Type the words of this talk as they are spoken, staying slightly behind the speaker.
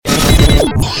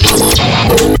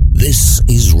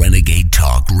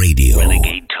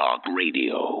Talk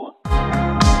Radio.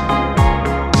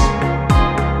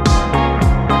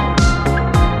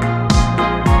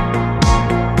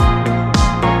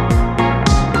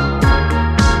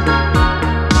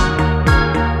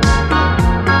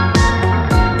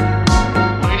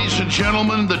 Ladies and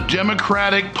gentlemen, the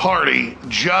Democratic Party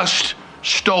just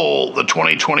stole the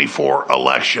 2024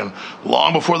 election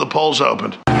long before the polls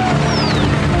opened.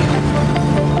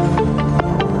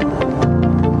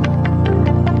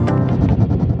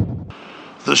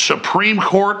 The Supreme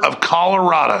Court of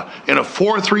Colorado, in a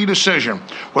 4-3 decision,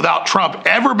 without Trump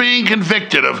ever being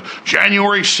convicted of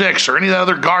January 6th or any of that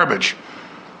other garbage,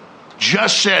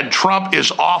 just said Trump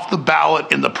is off the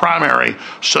ballot in the primary,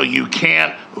 so you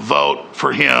can't vote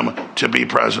for him to be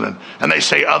president. And they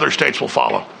say other states will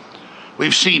follow.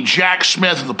 We've seen Jack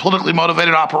Smith and the politically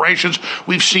motivated operations.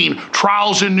 We've seen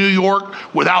trials in New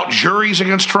York without juries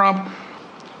against Trump.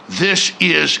 This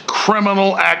is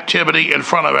criminal activity in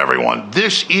front of everyone.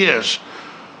 This is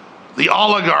the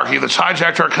oligarchy that's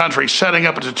hijacked our country, setting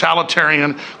up a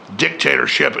totalitarian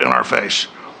dictatorship in our face.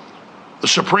 The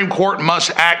Supreme Court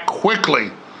must act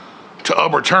quickly to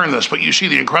overturn this, but you see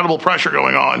the incredible pressure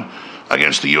going on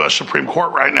against the U.S. Supreme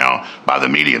Court right now by the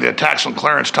media, the attacks on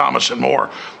Clarence Thomas and more.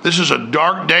 This is a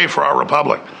dark day for our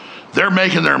republic. They're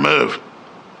making their move.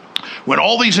 When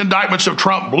all these indictments of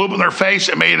Trump blew up in their face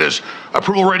and made his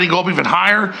approval rating go up even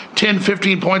higher, 10,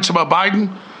 15 points above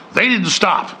Biden, they didn't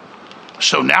stop.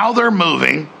 So now they're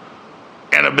moving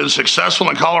and have been successful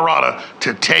in Colorado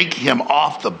to take him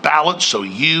off the ballot so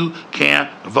you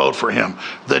can't vote for him.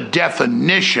 The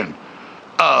definition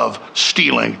of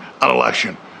stealing an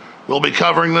election. We'll be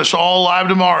covering this all live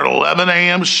tomorrow at 11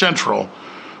 a.m. Central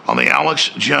on the Alex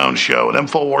Jones Show at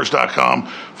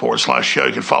Infowars.com/show.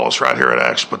 You can follow us right here at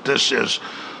X. But this is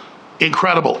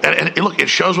incredible. And look, it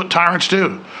shows what tyrants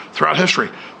do throughout history.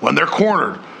 When they're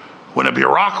cornered, when a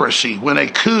bureaucracy, when a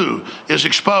coup is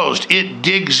exposed, it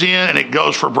digs in and it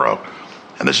goes for broke.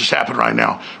 And this has happened right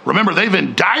now. Remember, they've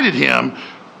indicted him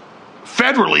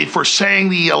federally for saying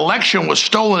the election was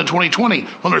stolen in 2020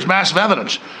 when there's massive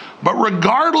evidence. But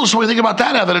regardless of what we think about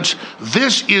that evidence,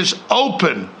 this is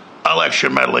open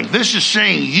election meddling. This is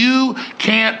saying you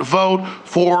can't vote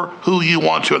for who you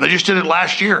want to. And they just did it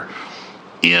last year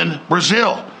in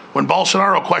Brazil when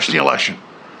Bolsonaro questioned the election.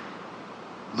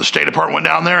 The State Department went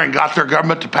down there and got their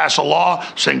government to pass a law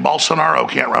saying Bolsonaro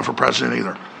can't run for president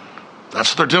either. That's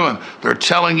what they're doing. They're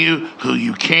telling you who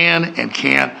you can and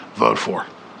can't vote for.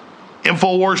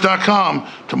 Infowars.com,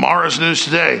 tomorrow's news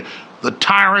today. The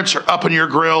tyrants are up in your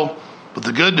grill, but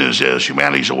the good news is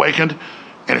humanity's awakened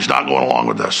and it's not going along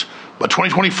with this. But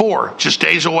 2024, just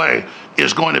days away,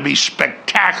 is going to be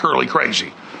spectacularly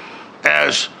crazy.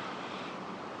 As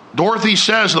Dorothy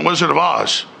says in The Wizard of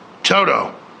Oz,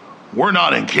 Toto, we're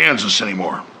not in Kansas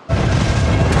anymore.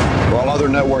 While other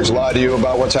networks lie to you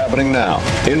about what's happening now,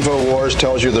 InfoWars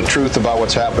tells you the truth about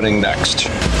what's happening next.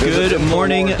 Good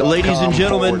morning, ladies and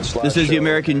gentlemen. This is the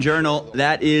American Journal.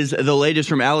 That is the latest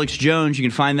from Alex Jones. You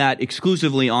can find that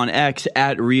exclusively on X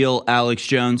at Real Alex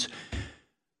Jones.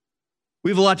 We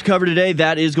have a lot to cover today.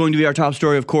 That is going to be our top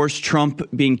story, of course, Trump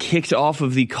being kicked off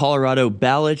of the Colorado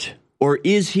ballot. Or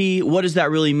is he? What does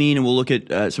that really mean? And we'll look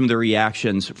at some of the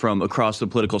reactions from across the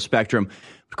political spectrum.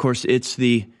 Of course, it's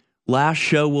the last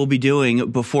show we'll be doing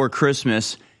before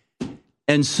Christmas.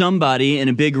 And somebody in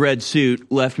a big red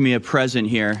suit left me a present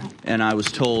here. And I was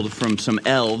told from some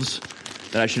elves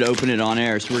that I should open it on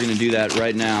air. So we're going to do that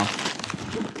right now.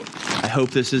 I hope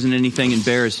this isn't anything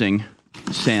embarrassing,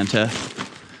 Santa.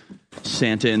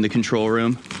 Santa in the control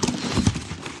room.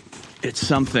 It's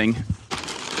something.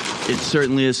 It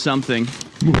certainly is something.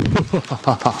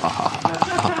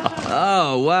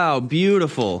 Oh, wow.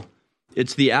 Beautiful.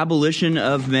 It's The Abolition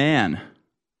of Man.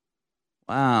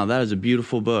 Wow, that is a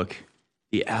beautiful book.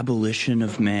 The Abolition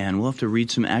of Man. We'll have to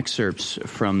read some excerpts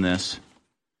from this.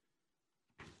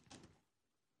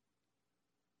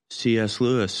 C.S.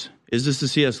 Lewis. Is this the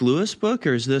C.S. Lewis book,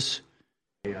 or is this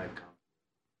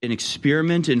an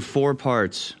experiment in 4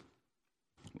 parts?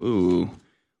 Ooh.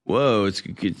 Whoa, it's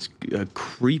a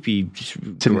creepy.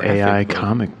 It's an AI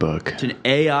comic book. It's an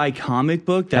AI comic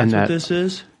book? That's what this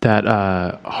is? That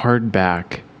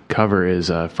hardback cover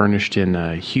is furnished in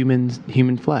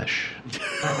human flesh.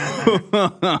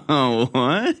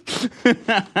 What?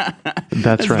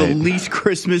 That's right. The least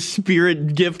Christmas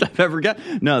spirit gift I've ever got.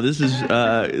 No, this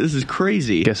is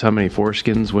crazy. Guess how many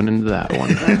foreskins went into that one?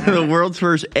 The world's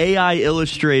first AI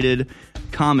illustrated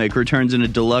comic returns in a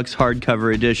deluxe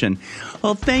hardcover edition.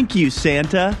 Well, thank you,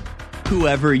 Santa.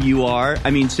 Whoever you are.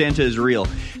 I mean, Santa is real.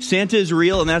 Santa is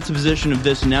real, and that's the position of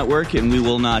this network, and we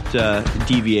will not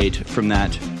deviate from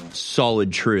that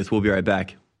solid truth. We'll be right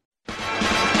back.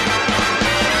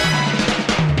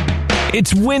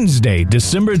 It's Wednesday,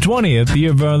 December 20th,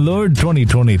 year of our Lord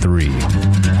 2023.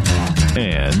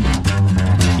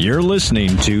 And you're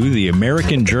listening to The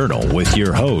American Journal with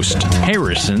your host,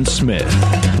 Harrison Smith.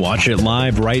 Watch it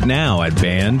live right now at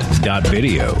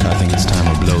band.video. I think it's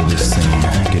time to blow this thing.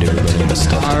 Get everybody in the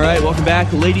stuff. All right, welcome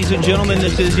back, ladies and gentlemen.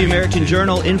 This is The American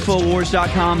Journal,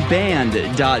 Infowars.com,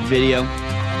 band.video.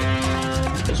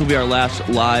 This will be our last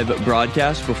live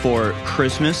broadcast before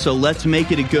Christmas, so let's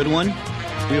make it a good one.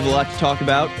 We have a lot to talk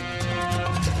about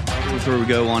before we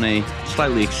go on a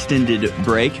slightly extended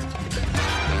break.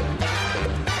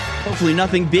 Hopefully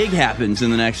nothing big happens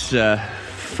in the next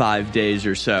 5 days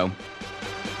or so.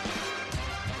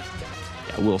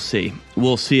 Yeah, we'll see.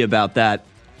 We'll see about that.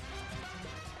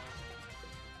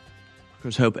 Of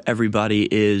course, hope everybody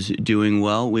is doing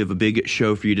well. We have a big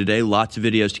show for you today. Lots of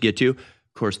videos to get to.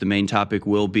 Of course, the main topic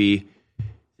will be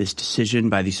this decision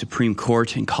by the Supreme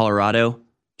Court in Colorado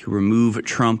to remove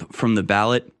Trump from the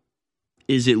ballot.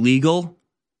 Is it legal?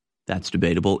 That's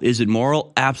debatable. Is it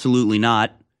moral? Absolutely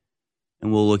not.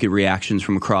 And we'll look at reactions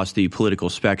from across the political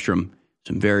spectrum.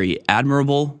 Some very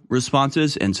admirable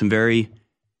responses and some very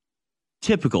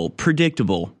typical,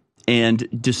 predictable, and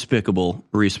despicable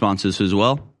responses as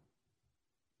well.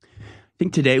 I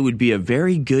think today would be a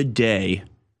very good day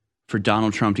for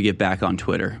Donald Trump to get back on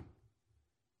Twitter.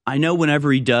 I know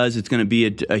whenever he does, it's going to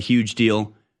be a huge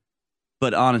deal.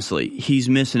 But honestly, he's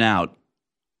missing out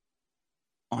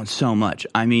on so much.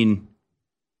 I mean,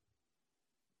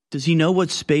 does he know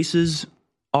what Spaces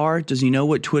are? Does he know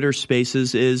what Twitter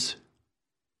Spaces is?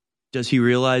 Does he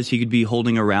realize he could be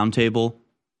holding a roundtable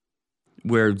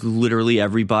where literally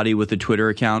everybody with a Twitter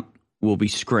account will be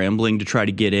scrambling to try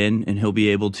to get in, and he'll be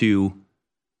able to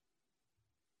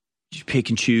just pick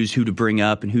and choose who to bring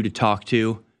up and who to talk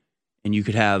to? And you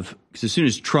could have, because as soon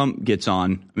as Trump gets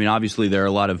on, I mean, obviously there are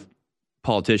a lot of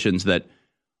politicians that are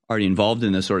already involved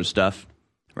in this sort of stuff,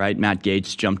 right? Matt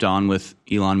Gaetz jumped on with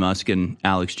Elon Musk and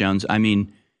Alex Jones. I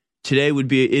mean, today it'd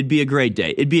be a great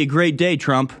day. It'd be a great day,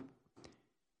 Trump.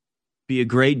 Be a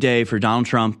great day for Donald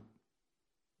Trump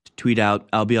to tweet out,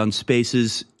 "I'll be on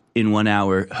Spaces in 1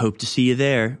 hour. Hope to see you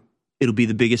there. It'll be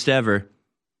the biggest ever."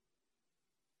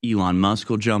 Elon Musk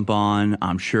will jump on.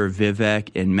 I'm sure Vivek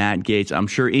and Matt Gaetz, I'm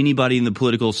sure anybody in the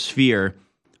political sphere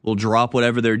will drop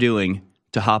whatever they're doing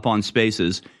to hop on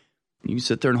Spaces. You can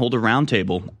sit there and hold a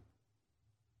roundtable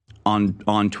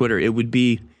on Twitter. It would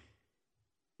be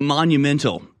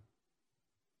monumental.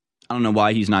 I don't know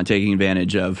why he's not taking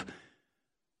advantage of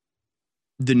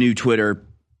the new Twitter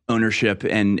ownership,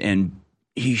 and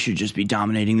he should just be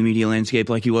dominating the media landscape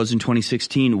like he was in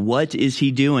 2016. What is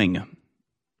he doing?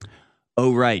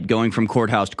 Oh, right, going from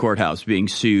courthouse to courthouse, being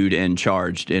sued and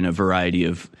charged in a variety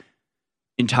of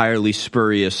entirely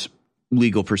spurious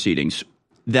legal proceedings.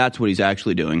 That's what he's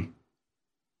actually doing.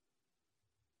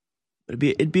 But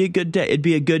it'd be a good day. It'd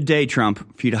be a good day,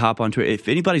 Trump, for you to hop on Twitter. If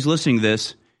anybody's listening to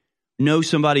this, know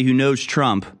somebody who knows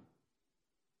Trump,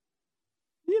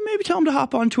 maybe tell him to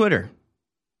hop on Twitter.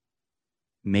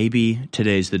 Maybe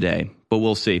today's the day, but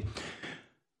we'll see.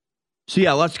 So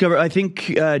yeah, lots to cover. I think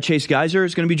Chase Geiser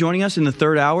is going to be joining us in the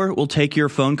third hour. We'll take your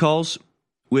phone calls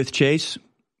with Chase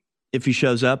if he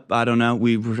shows up. I don't know.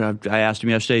 I asked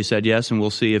him yesterday. He said yes, and we'll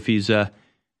see if he's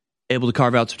able to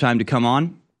carve out some time to come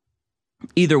on.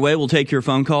 Either way, we'll take your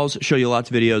phone calls, show you lots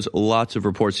of videos, lots of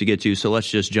reports to get to. So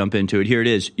let's just jump into it. Here it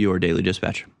is, your Daily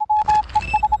Dispatch.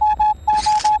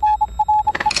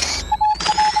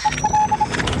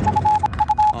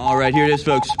 All right, here it is,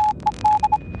 folks.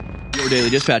 Your Daily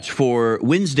Dispatch for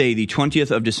Wednesday, the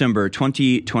 20th of December,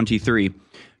 2023.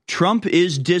 Trump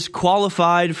is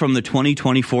disqualified from the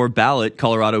 2024 ballot,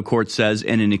 Colorado court says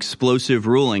in an explosive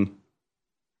ruling.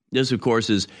 This, of course,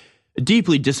 is a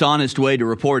deeply dishonest way to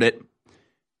report it,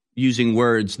 using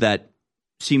words that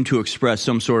seem to express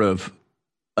some sort of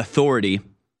authority.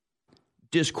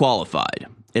 Disqualified.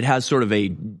 It has sort of a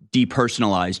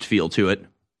depersonalized feel to it,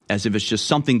 as if it's just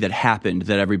something that happened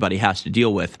that everybody has to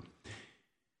deal with.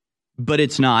 But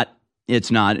it's not.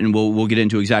 It's not, and we'll get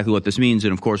into exactly what this means,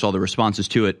 and of course all the responses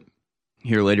to it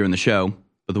here later in the show.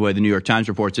 But the way the New York Times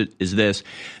reports it is this.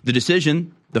 The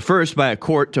decision, the first by a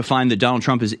court to find that Donald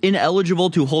Trump is ineligible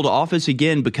to hold office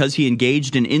again because he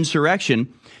engaged in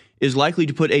insurrection, is likely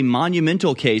to put a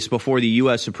monumental case before the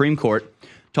U.S. Supreme Court.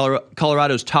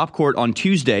 Colorado's top court on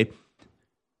Tuesday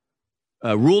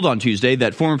ruled on Tuesday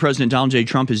that former President Donald J.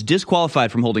 Trump is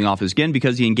disqualified from holding office again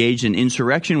because he engaged in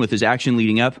insurrection with his action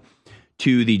leading up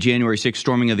to the January 6th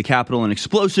storming of the Capitol, an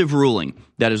explosive ruling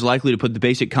that is likely to put the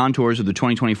basic contours of the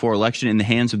 2024 election in the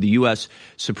hands of the U.S.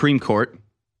 Supreme Court.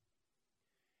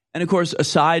 And of course,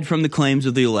 aside from the claims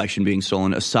of the election being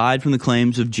stolen, aside from the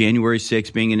claims of January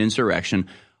 6th being an insurrection,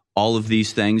 all of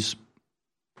these things,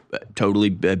 totally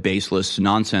baseless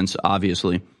nonsense,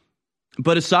 obviously.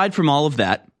 But aside from all of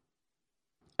that,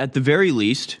 at the very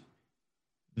least,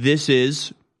 this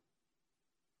is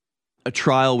a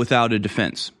trial without a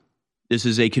defense. This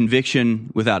is a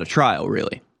conviction without a trial,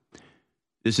 really.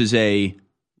 This is a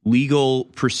legal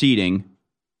proceeding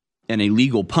and a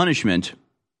legal punishment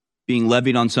being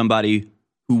levied on somebody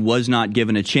who was not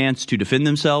given a chance to defend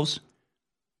themselves,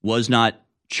 was not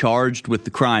charged with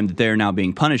the crime that they are now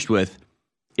being punished with.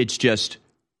 It's just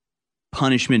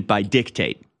punishment by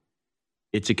dictate.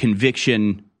 It's a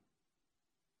conviction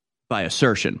by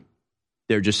assertion.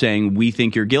 They're just saying, we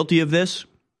think you're guilty of this,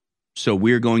 so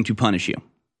we're going to punish you.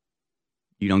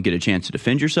 You don't get a chance to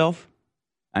defend yourself.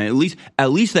 I mean,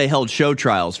 at least they held show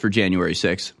trials for January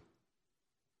 6th.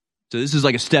 So this is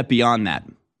like a step beyond that.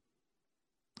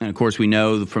 And of course, we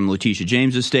know from Letitia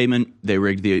James's statement, they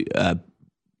rigged the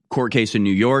court case in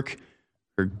New York,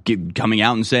 or coming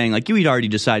out and saying, like, we'd already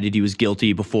decided he was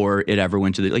guilty before it ever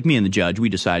went to like me and the judge, we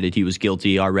decided he was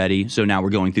guilty already. So now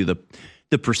we're going through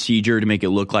the procedure to make it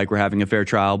look like we're having a fair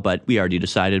trial, but we already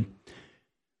decided.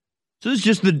 So it's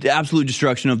just the absolute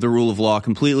destruction of the rule of law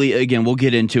completely. Again, we'll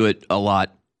get into it a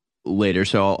lot later,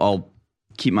 so I'll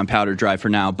keep my powder dry for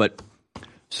now. But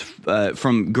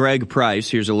from Greg Price,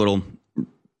 here's a little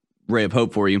ray of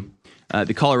hope for you.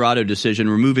 The Colorado decision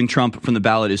removing Trump from the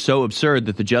ballot is so absurd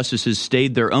that the justices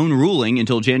stayed their own ruling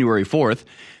until January 4th.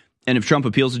 And if Trump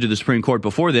appeals it to the Supreme Court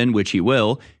before then, which he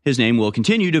will, his name will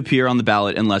continue to appear on the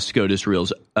ballot unless SCOTUS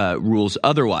rules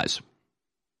otherwise.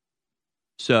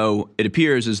 So it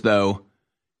appears as though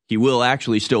he will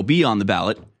actually still be on the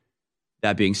ballot.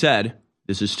 That being said,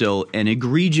 this is still an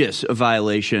egregious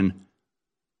violation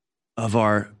of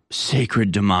our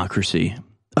sacred democracy.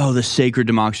 Oh, the sacred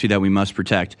democracy that we must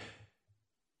protect.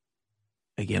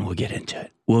 Again, we'll get into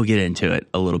it. We'll get into it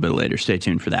a little bit later. Stay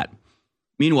tuned for that.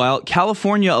 Meanwhile,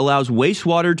 California allows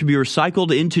wastewater to be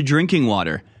recycled into drinking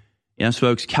water. Yes,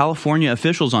 folks, California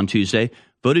officials on Tuesday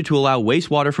voted to allow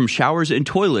wastewater from showers and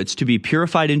toilets to be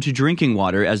purified into drinking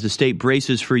water as the state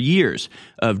braces for years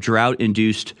of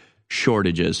drought-induced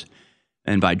shortages.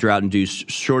 And by drought-induced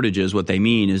shortages, what they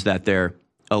mean is that they're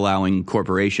allowing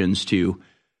corporations to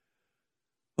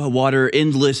water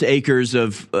endless acres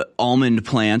of almond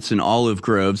plants and olive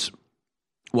groves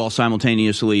while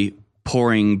simultaneously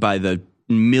pouring by the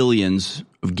millions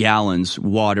of gallons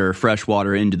fresh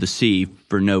water into the sea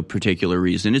for no particular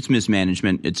reason. It's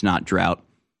mismanagement. It's not drought.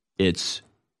 There's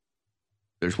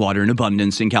water in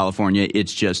abundance in California.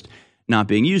 It's just not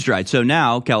being used right. So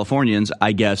now Californians,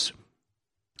 I guess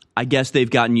they've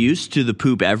gotten used to the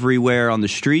poop everywhere on the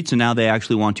streets, and now they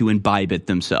actually want to imbibe it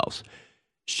themselves.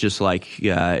 It's just like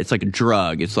it's like a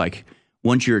drug. It's like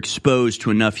once you're exposed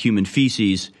to enough human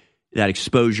feces, that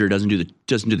exposure doesn't do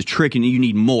the trick, and you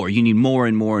need more. You need more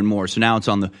and more and more. So now it's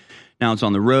on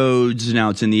the roads.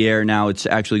 Now it's in the air. Now it's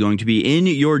actually going to be in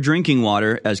your drinking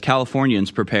water as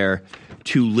Californians prepare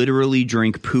to literally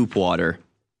drink poop water.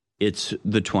 It's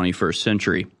the 21st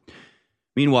century.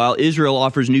 Meanwhile, Israel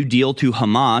offers new deal to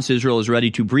Hamas. Israel is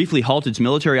ready to briefly halt its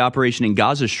military operation in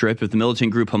Gaza Strip if the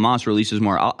militant group Hamas releases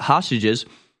more hostages.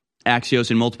 Axios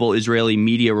and multiple Israeli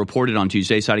media reported on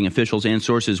Tuesday, citing officials and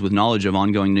sources with knowledge of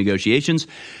ongoing negotiations.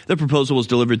 The proposal was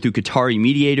delivered through Qatari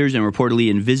mediators and reportedly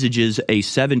envisages a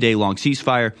 7-day-long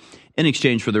ceasefire in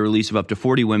exchange for the release of up to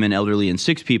 40 women, elderly, and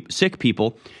sick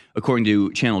people, according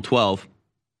to Channel 12.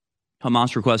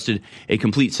 Hamas requested a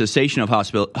complete cessation of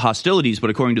hostilities, but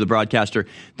according to the broadcaster,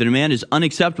 the demand is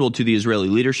unacceptable to the Israeli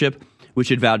leadership, which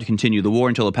had vowed to continue the war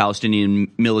until a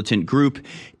Palestinian militant group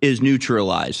is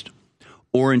neutralized,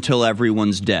 or until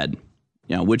everyone's dead,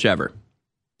 whichever.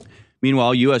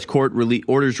 Meanwhile, U.S. court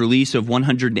orders release of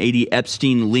 180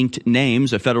 Epstein-linked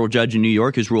names. A federal judge in New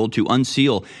York has ruled to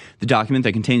unseal the document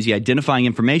that contains the identifying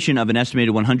information of an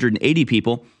estimated 180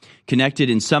 people connected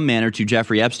in some manner to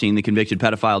Jeffrey Epstein. The convicted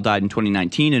pedophile died in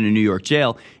 2019 in a New York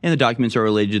jail, and the documents are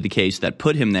related to the case that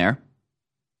put him there.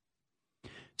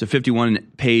 It's a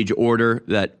 51-page order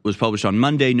that was published on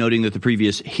Monday, noting that the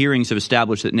previous hearings have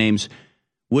established that names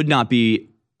would not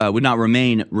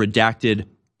remain redacted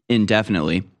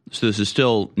indefinitely. So this is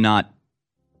still not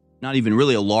even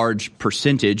really a large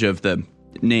percentage of the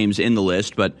names in the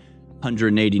list, but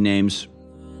 180 names.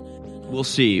 We'll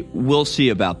see. We'll see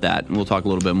about that, and we'll talk a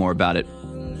little bit more about it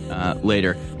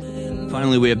later.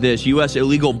 Finally, we have this. U.S.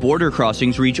 illegal border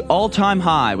crossings reach all-time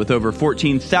high with over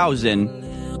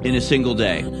 14,000 in a single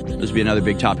day. This will be another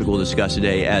big topic we'll discuss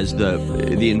today as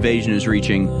the invasion is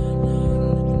reaching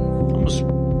almost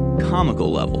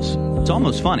comical levels. It's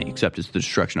almost funny, except it's the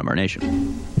destruction of our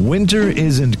nation. Winter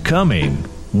isn't coming.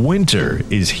 Winter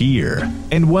is here.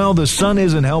 And while the sun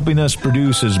isn't helping us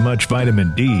produce as much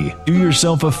vitamin D, do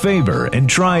yourself a favor and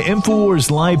try InfoWars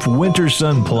Life Winter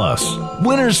Sun Plus.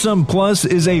 Winter Sun Plus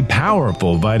is a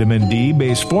powerful vitamin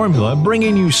D-based formula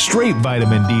bringing you straight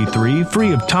vitamin D3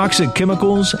 free of toxic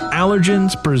chemicals,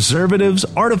 allergens, preservatives,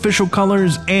 artificial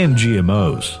colors, and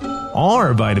GMOs.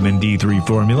 Our vitamin D3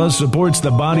 formula supports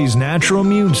the body's natural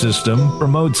immune system,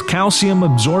 promotes calcium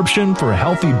absorption for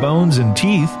healthy bones and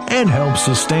teeth, and helps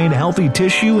sustain healthy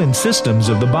tissue and systems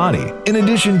of the body. In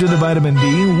addition to the vitamin D,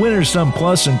 Winter Sun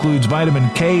Plus includes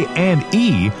vitamin K and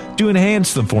E to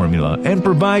enhance the formula and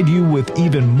provide you with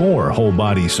even more whole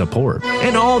body support.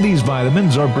 And all these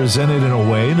vitamins are presented in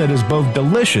a way that is both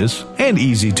delicious and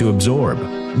easy to absorb.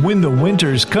 When the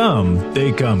winters come,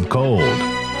 they come cold.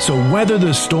 So weather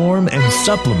the storm and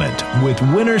supplement with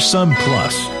Winter Sun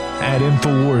Plus at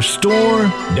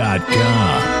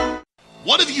InfoWarsStore.com.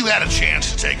 What if you had a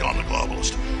chance to take on the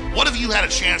globalist? What if you had a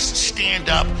chance to stand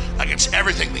up against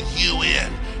everything the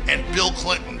UN and Bill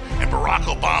Clinton and Barack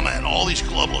Obama and all these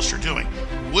globalists are doing?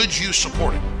 Would you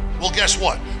support it? Well, guess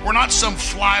what? We're not some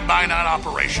fly-by-night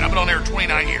operation. I've been on air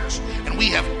 29 years, and we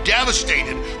have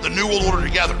devastated the New World Order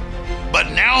together.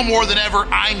 But now more than ever,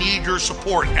 I need your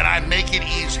support, and I make it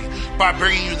easy by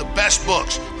bringing you the best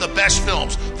books, the best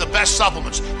films, the best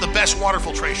supplements, the best water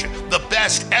filtration, the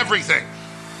best everything.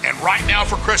 And right now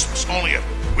for Christmas, only a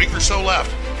week or so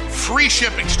left, free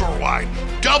shipping store-wide,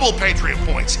 double Patriot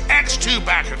points, X2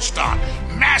 back in stock,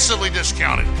 massively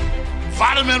discounted.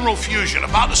 Vitamin Mineral Fusion,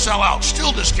 about to sell out,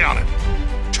 still discounted.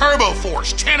 Turbo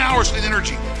Force, 10 hours of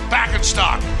energy, back in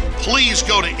stock. Please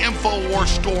go to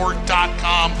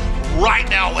InfoWarsStore.com right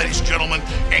now, ladies and gentlemen,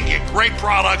 and get great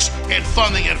products and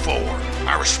fund the InfoWar.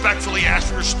 I respectfully ask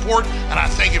for your support, and I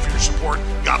thank you for your support.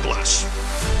 God bless.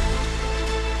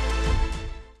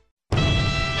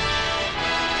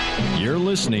 You're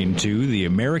listening to The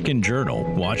American Journal.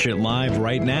 Watch it live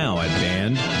right now at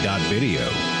band.video.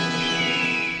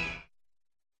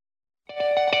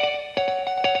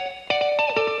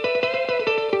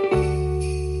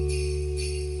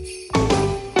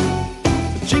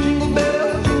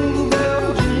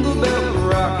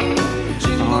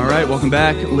 Welcome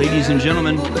back, ladies and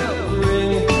gentlemen.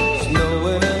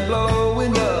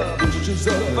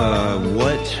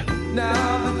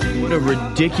 What a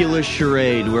ridiculous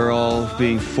charade we're all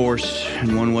being forced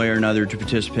in one way or another to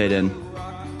participate in.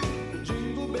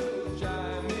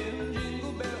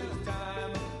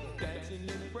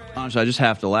 Honestly, I just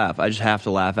have to laugh. I just have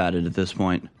to laugh at it at this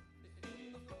point.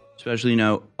 Especially,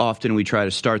 often we try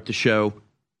to start the show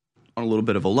on a little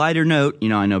bit of a lighter note.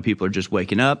 I know people are just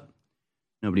waking up.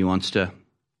 Nobody wants to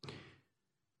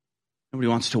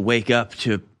wake up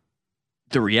to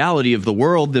the reality of the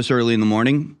world this early in the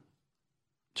morning.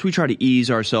 So we try to ease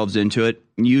ourselves into it.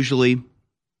 And usually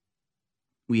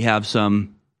we have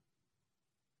some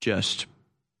just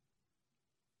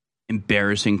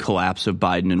embarrassing collapse of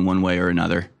Biden in one way or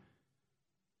another.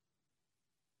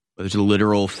 Whether it's a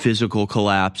literal physical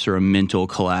collapse or a mental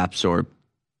collapse or,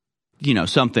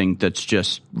 something that's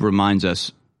just reminds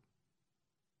us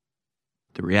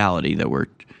the reality that we're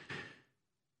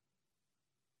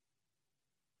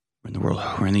in the world.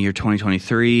 We're in the year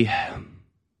 2023. The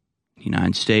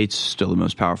United States, still the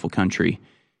most powerful country in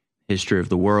the history of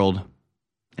the world,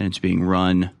 and it's being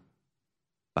run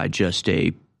by just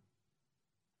a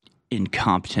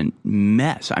incompetent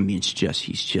mess. I mean,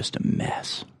 he's just a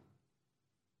mess.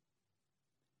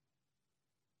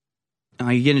 And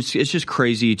again, it's just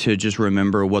crazy to just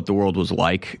remember what the world was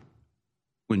like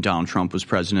when Donald Trump was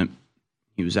president.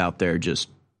 He was out there just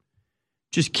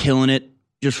killing it,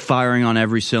 just firing on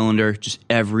every cylinder, just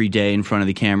every day in front of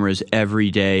the cameras,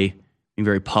 every day being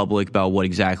very public about what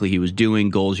exactly he was doing,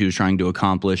 goals he was trying to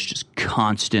accomplish, just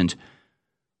constant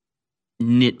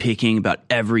nitpicking about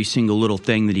every single little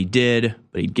thing that he did.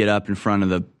 But he'd get up in front of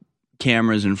the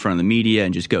cameras, in front of the media,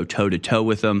 and just go toe-to-toe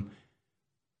with them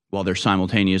while they're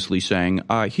simultaneously saying,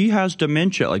 he has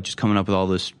dementia, like just coming up with all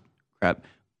this crap.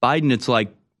 Biden, it's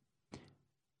like,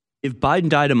 if Biden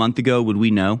died a month ago, would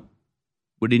we know?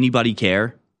 Would anybody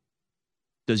care?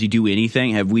 Does he do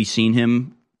anything? Have we seen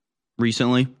him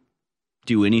recently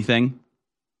do anything?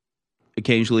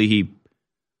 Occasionally he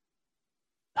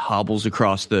hobbles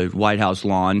across the White House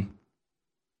lawn,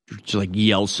 just like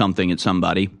yells something at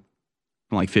somebody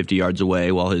from like 50 yards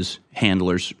away while his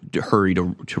handlers hurry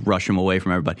to rush him away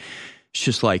from everybody. It's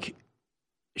just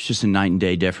a night and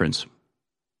day difference.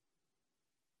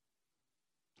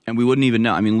 And we wouldn't even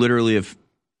know. I mean, literally, if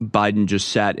Biden just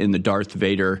sat in the Darth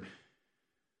Vader,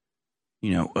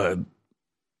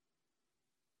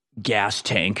 gas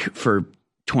tank for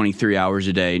 23 hours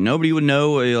a day, nobody would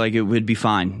know. Like, it would be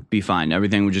fine.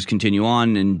 Everything would just continue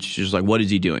on. And she's just like, what is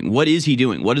he doing? What is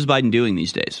Biden doing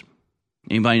these days?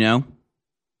 Anybody know?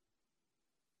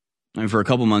 I mean, for a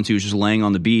couple months, he was just laying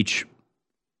on the beach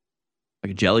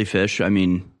like a jellyfish. I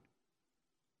mean,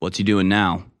 what's he doing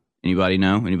now? Anybody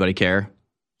know? Anybody care?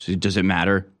 So does it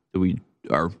matter that we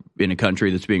are in a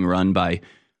country that's being run by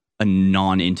a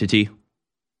non-entity?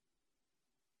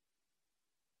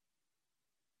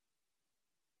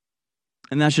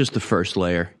 And that's just the first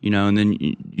layer, and then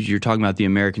you're talking about the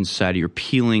American society. You're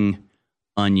peeling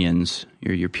onions.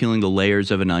 You're peeling the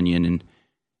layers of an onion, and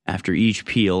after each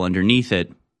peel underneath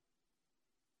it,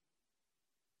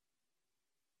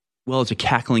 well, it's a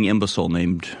cackling imbecile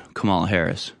named Kamala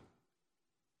Harris.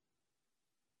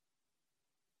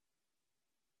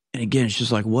 And again, it's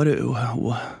just like, what is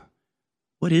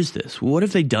this? What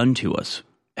have they done to us?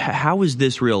 How is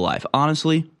this real life?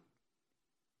 Honestly,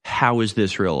 how is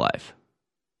this real life?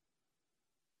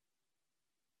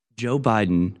 Joe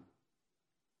Biden,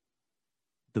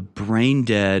 the brain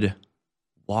dead,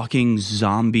 walking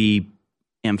zombie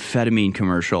amphetamine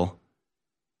commercial,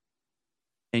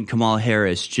 and Kamala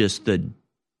Harris, just the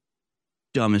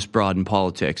dumbest broad in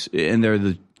politics, and they're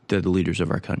the leaders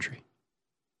of our country.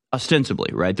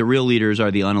 Ostensibly, right? The real leaders are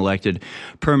the unelected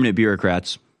permanent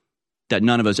bureaucrats that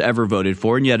none of us ever voted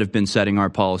for, and yet have been setting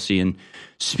our policy and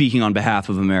speaking on behalf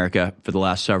of America for the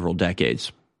last several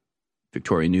decades.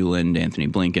 Victoria Nuland, Anthony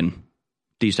Blinken,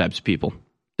 these types of people.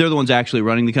 They're the ones actually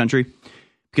running the country,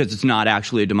 because it's not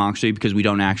actually a democracy, because we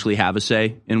don't actually have a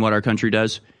say in what our country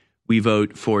does. We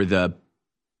vote for the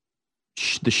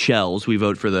shells. We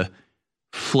vote for the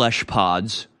flesh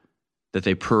pods that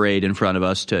they parade in front of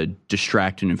us to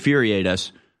distract and infuriate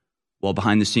us, while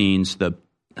behind the scenes, the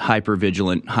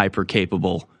hyper-vigilant,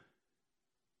 hyper-capable,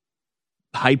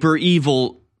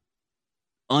 hyper-evil,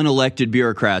 unelected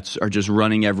bureaucrats are just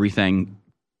running everything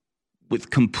with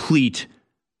complete,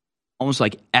 almost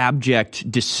like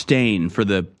abject disdain for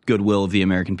the goodwill of the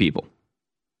American people.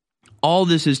 All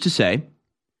this is to say,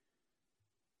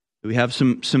 we have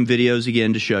some videos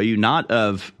again to show you, not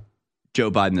of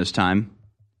Joe Biden this time,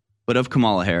 but of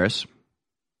Kamala Harris.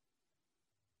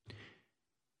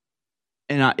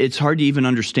 And it's hard to even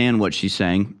understand what she's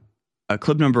saying.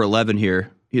 Clip number 11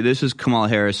 here. This is Kamala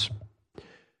Harris.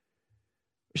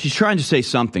 She's trying to say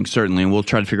something, certainly, and we'll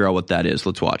try to figure out what that is.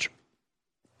 Let's watch.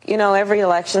 Every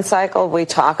election cycle, we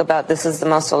talk about this is the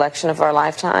most election of our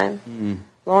lifetime.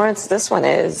 Lawrence, this one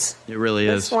is. It really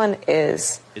is. This one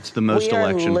is. It's the most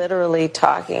election. We are literally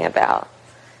talking about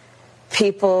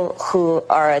people who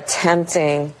are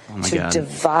attempting to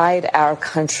divide our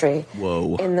country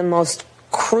in the most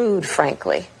crude,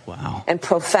 frankly, and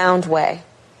profound way.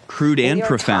 Crude and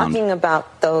profound. We are talking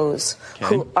about those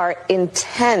who are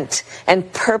intent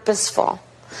and purposeful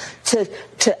to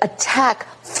attack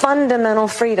fundamental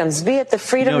freedoms, be it the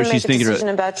freedom to make a decision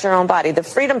about your own body, the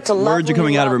freedom to love. Words are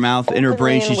coming out of her mouth. In her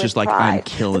brain, she's just like, I'm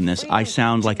killing this. I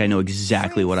sound like I know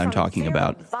exactly what I'm talking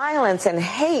about. Violence and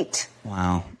hate.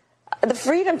 Wow. The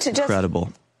freedom to just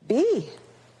be.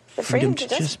 The freedom to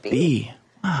just be.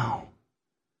 Wow.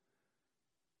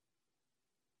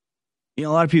 A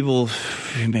lot of people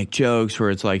make jokes where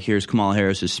it's like, here's Kamala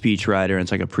Harris' speechwriter, and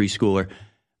it's like a preschooler.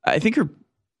 I think her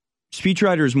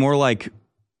speechwriter is more like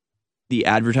the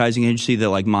advertising agency that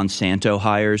like Monsanto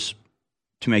hires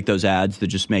to make those ads that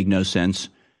just make no sense.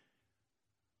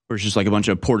 Or it's just like a bunch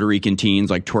of Puerto Rican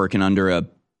teens like twerking under a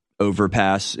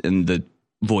overpass, and the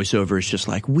voiceover is just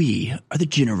like, we are the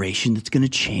generation that's going to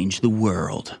change the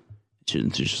world.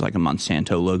 It's just like a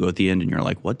Monsanto logo at the end, and you're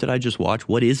like, what did I just watch?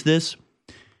 What is this?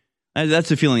 That's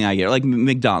the feeling I get. Like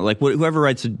McDonald's, like whoever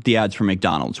writes the ads for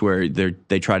McDonald's, where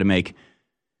they try to make,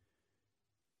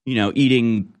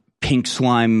 eating pink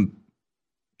slime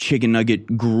chicken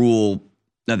nugget gruel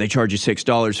that they charge you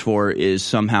 $6 for is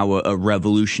somehow a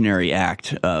revolutionary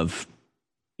act of,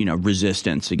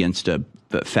 resistance against a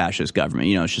fascist government.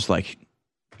 It's just like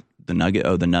the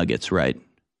nuggets, right?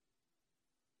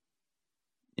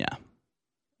 Yeah.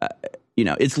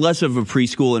 It's less of a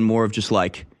preschool and more of just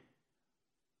like,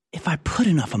 if I put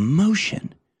enough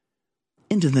emotion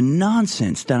into the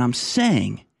nonsense that I'm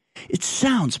saying, it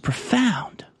sounds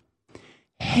profound.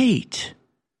 Hate,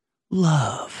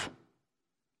 love,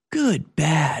 good,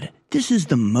 bad. This is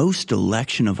the most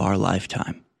election of our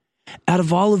lifetime. Out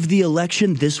of all of the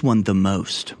election, this one the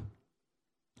most.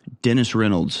 Dennis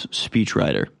Reynolds,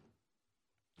 speechwriter.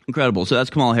 Incredible. So that's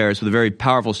Kamala Harris with a very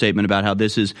powerful statement about how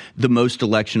this is the most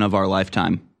election of our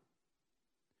lifetime.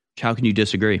 How can you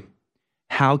disagree?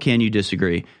 How can you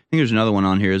disagree? I think there's another one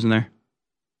on here, isn't there?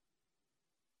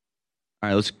 All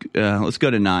right, let's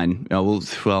go to 9. All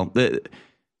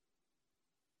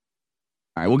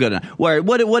right, we'll go to 9.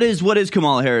 What is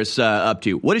Kamala Harris up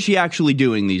to? What is she actually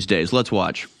doing these days? Let's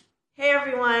watch. Hey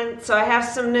everyone, so I have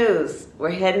some news.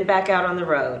 We're heading back out on the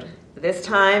road. This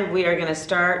time we are going to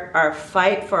start our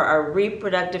Fight for Our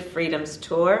Reproductive Freedoms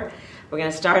tour. We're going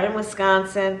to start in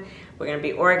Wisconsin. We're going to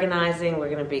be organizing, we're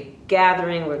going to be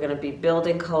gathering, we're going to be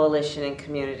building coalition and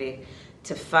community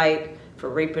to fight for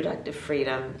reproductive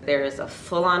freedom. There is a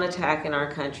full-on attack in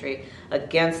our country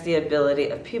against the ability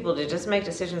of people to just make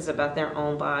decisions about their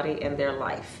own body and their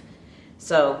life.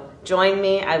 So join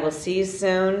me. I will see you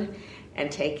soon,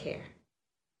 and take care.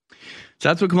 So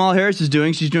that's what Kamala Harris is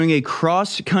doing. She's doing a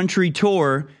cross-country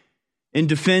tour in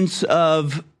defense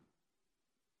of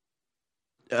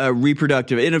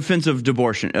in defense of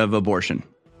abortion.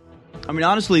 I mean,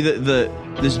 honestly,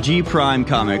 this G Prime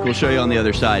comic, we'll show you on the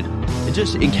other side, it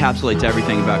just encapsulates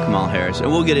everything about Kamala Harris.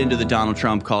 And we'll get into the Donald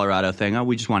Trump Colorado thing.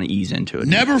 We just want to ease into it.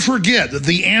 Never forget that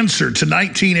the answer to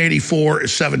 1984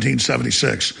 is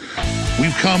 1776.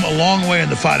 We've come a long way in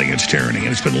the fight against tyranny, and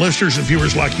it's been listeners and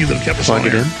viewers like you that have kept us on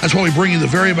air. That's why we bring you the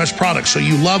very best products, so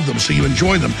you love them, so you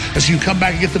enjoy them, and so you come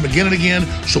back and get them again and again,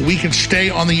 so we can stay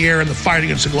on the air in the fight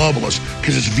against the globalists,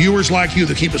 because it's viewers like you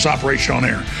that keep this operation on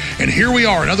air. And here we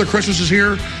are, another Christmas is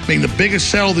here, being the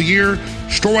biggest sale of the year,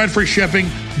 store-wide free shipping,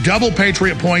 double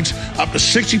Patriot points, up to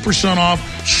 60% off,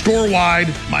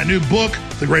 store-wide. My new book,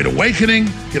 The Great Awakening,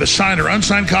 get a signed or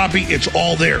unsigned copy, it's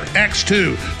all there.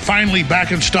 X2, finally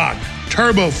back in stock.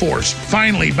 Turbo Force,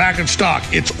 finally back in stock.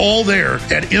 It's all there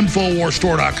at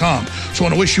InfoWarsStore.com. So I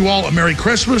want to wish you all a Merry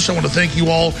Christmas. I want to thank you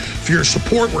all for your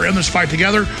support. We're in this fight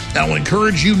together. And I will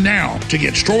encourage you now to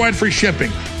get store-wide free shipping,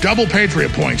 double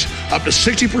Patriot points, up to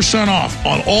 60% off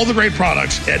on all the great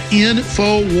products at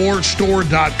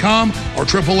InfoWarsStore.com or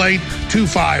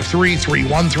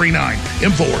 888-253-3139.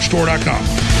 InfoWarsStore.com.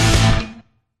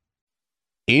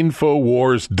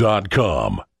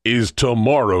 InfoWars.com is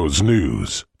tomorrow's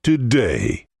news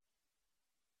today.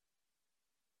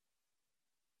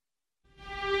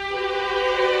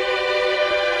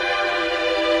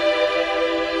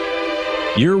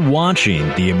 You're watching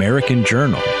The American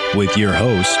Journal with your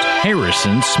host,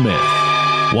 Harrison Smith.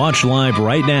 Watch live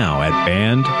right now at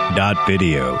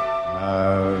band.video.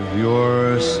 Have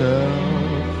yourself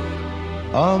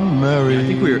a merry I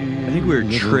think we were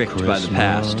tricked by the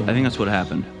past. I think that's what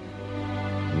happened.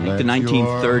 Like the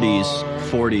 1930s,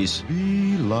 40s,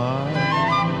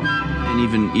 and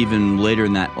even later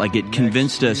than that, like it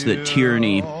convinced us that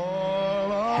tyranny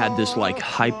had this like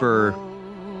hyper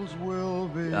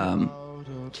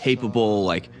capable,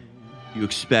 like you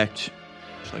expect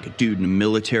just like a dude in a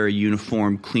military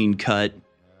uniform, clean cut.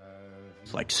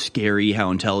 It's like scary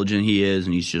how intelligent he is,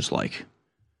 and he's just like,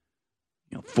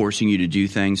 forcing you to do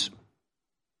things.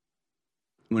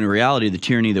 When in reality, the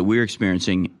tyranny that we're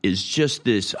experiencing is just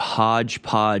this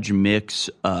hodgepodge mix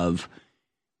of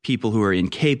people who are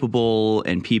incapable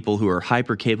and people who are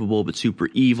hyper capable but super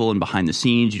evil, and behind the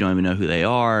scenes, you don't even know who they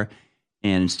are.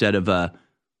 And instead of a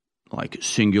like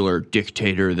singular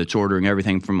dictator that's ordering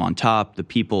everything from on top, the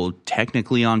people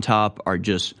technically on top are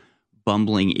just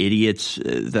bumbling idiots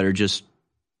that are just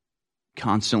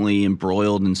constantly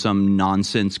embroiled in some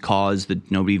nonsense cause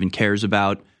that nobody even cares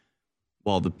about,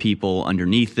 while the people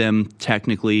underneath them,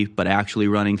 technically, but actually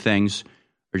running things,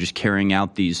 are just carrying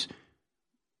out these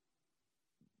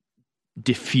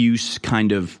diffuse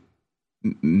kind of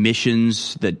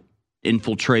missions that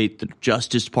infiltrate the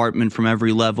Justice Department from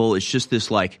every level. It's just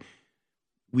this like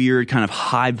weird kind of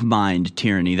hive mind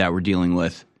tyranny that we're dealing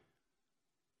with.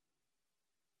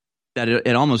 That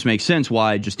it almost makes sense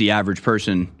why just the average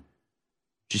person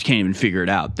just can't even figure it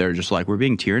out. They're just like, we're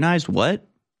being tyrannized? What?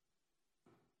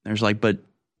 There's like, but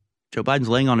Joe Biden's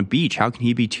laying on a beach. How can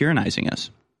he be tyrannizing us?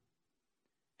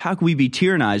 How can we be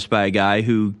tyrannized by a guy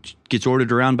who gets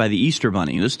ordered around by the Easter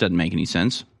Bunny? This doesn't make any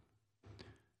sense.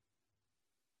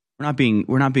 We're not being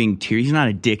he's not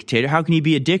a dictator. How can he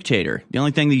be a dictator? The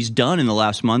only thing that he's done in the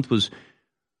last month was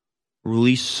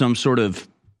release some sort of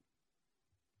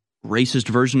racist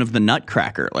version of the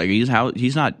Nutcracker. Like he's not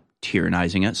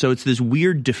tyrannizing it. So it's this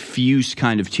weird diffuse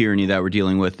kind of tyranny that we're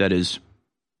dealing with that is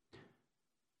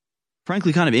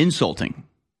frankly kind of insulting.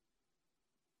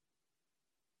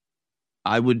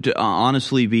 I would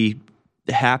honestly be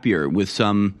happier with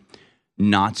some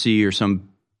Nazi or some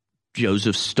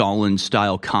Joseph Stalin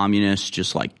style communist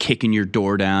just like kicking your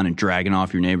door down and dragging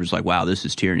off your neighbors like, wow, this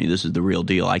is tyranny. This is the real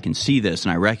deal. I can see this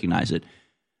and I recognize it.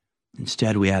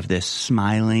 Instead, we have this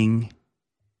smiling,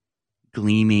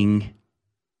 gleaming,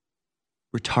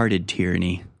 retarded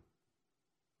tyranny.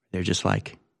 They're just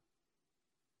like,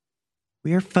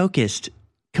 we are focused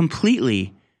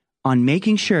completely on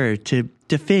making sure to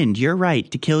defend your right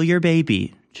to kill your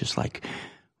baby. Just like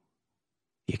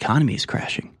the economy is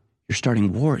crashing. You're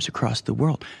starting wars across the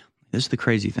world. This is the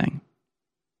crazy thing.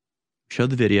 Showed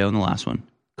the video in the last one.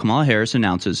 Kamala Harris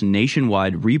announces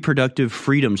nationwide reproductive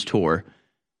freedoms tour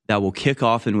that will kick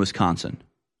off in Wisconsin.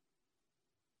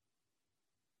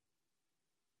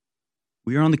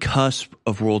 We are on the cusp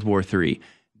of World War III.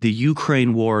 The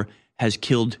Ukraine war has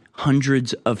killed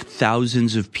hundreds of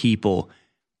thousands of people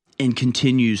and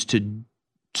continues to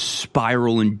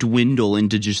spiral and dwindle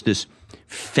into just this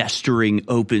festering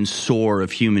open sore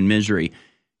of human misery.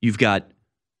 You've got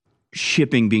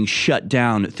shipping being shut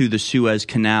down through the Suez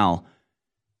Canal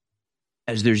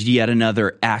as there's yet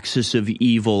another axis of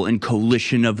evil and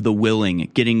coalition of the willing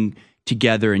getting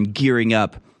together and gearing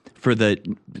up for the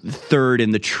third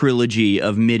in the trilogy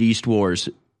of Mideast wars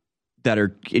that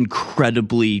are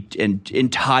incredibly and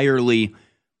entirely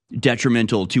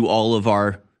detrimental to all of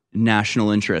our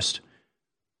national interest.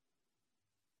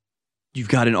 You've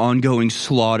got an ongoing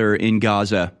slaughter in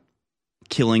Gaza,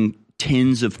 killing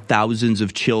tens of thousands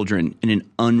of children in an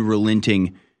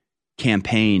unrelenting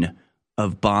campaign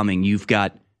of bombing. You've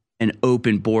got an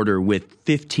open border with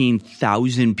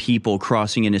 15,000 people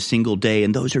crossing in a single day,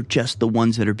 and those are just the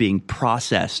ones that are being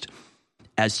processed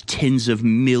as tens of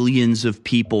millions of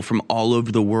people from all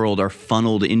over the world are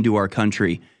funneled into our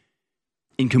country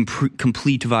in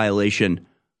complete violation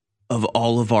of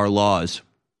all of our laws.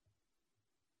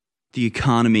 The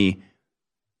economy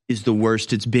is the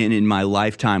worst it's been in my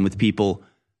lifetime, with people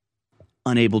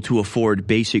unable to afford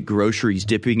basic groceries,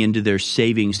 dipping into their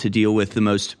savings to deal with the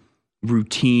most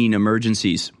routine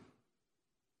emergencies.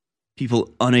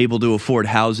 People unable to afford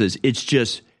houses. It's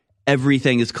just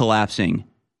everything is collapsing.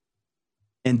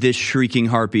 And this shrieking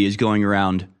harpy is going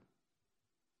around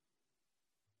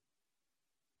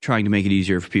trying to make it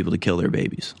easier for people to kill their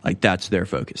babies. Like, that's their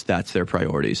focus. That's their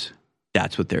priorities.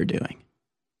 That's what they're doing.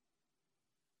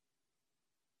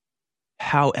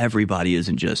 How everybody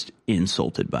isn't just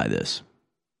insulted by this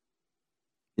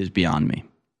is beyond me.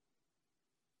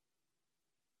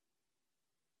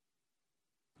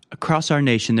 Across our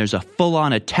nation, there's a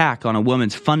full-on attack on a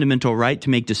woman's fundamental right to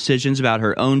make decisions about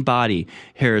her own body,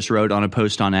 Harris wrote on a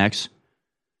post on X.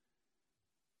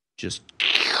 Just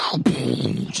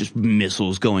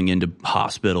missiles going into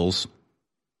hospitals.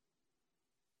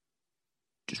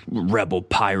 Just rebel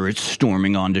pirates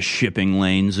storming onto shipping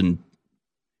lanes and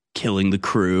killing the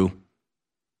crew.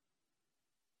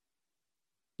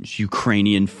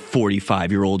 Ukrainian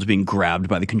 45-year-olds being grabbed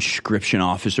by the conscription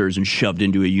officers and shoved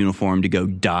into a uniform to go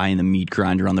die in the meat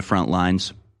grinder on the front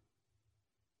lines.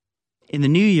 In the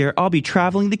new year, I'll be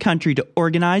traveling the country to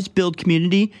organize, build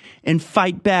community, and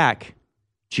fight back.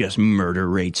 Just murder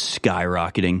rates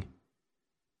skyrocketing.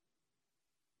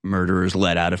 Murderers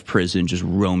let out of prison, just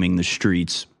roaming the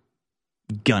streets,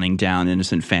 gunning down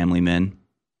innocent family men.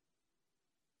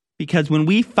 Because when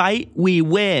we fight, we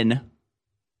win.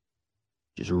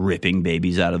 Just ripping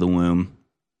babies out of the womb,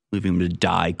 leaving them to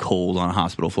die cold on a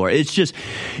hospital floor.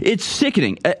 It's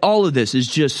sickening. All of this is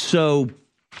just so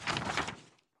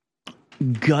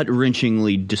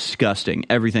gut-wrenchingly disgusting,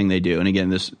 everything they do. And again,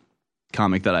 this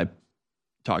comic that I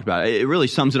talked about, it really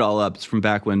sums it all up. It's from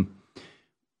back when,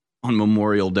 on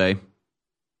Memorial Day,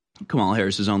 Kamala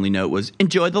Harris's only note was,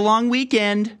 enjoy the long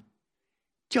weekend.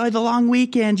 Enjoy the long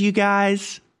weekend, you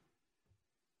guys.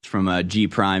 It's from G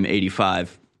Prime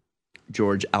 85.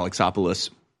 George Alexopoulos.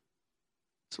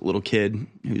 It's a little kid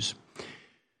whose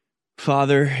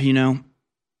father,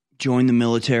 joined the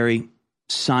military,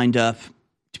 signed up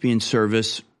to be in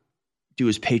service, do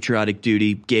his patriotic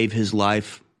duty, gave his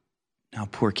life. Now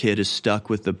poor kid is stuck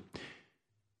with the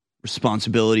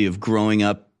responsibility of growing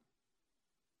up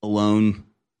alone,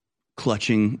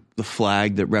 clutching the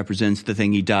flag that represents the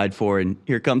thing he died for. And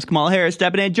here comes Kamala Harris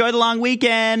stepping in. Enjoy the long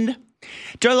weekend.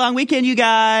 Enjoy the long weekend, you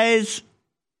guys.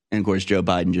 And, of course, Joe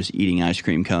Biden just eating ice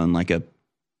cream cone like a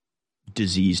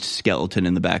diseased skeleton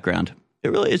in the background.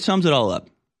 It sums it all up.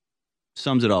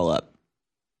 Sums it all up.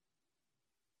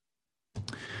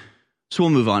 So we'll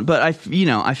move on. But, I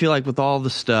feel like with all the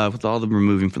stuff, with all the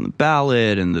removing from the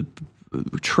ballot and the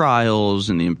trials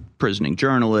and the imprisoning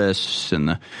journalists and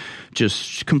the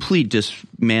just complete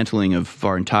dismantling of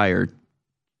our entire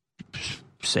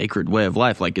sacred way of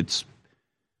life, like it's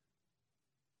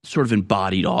sort of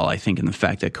embodied all, I think, in the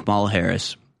fact that Kamala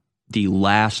Harris, the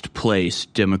last place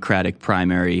Democratic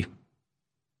primary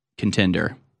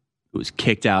contender, who was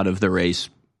kicked out of the race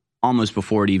almost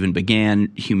before it even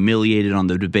began, humiliated on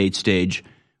the debate stage,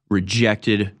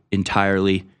 rejected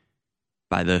entirely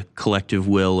by the collective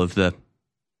will of the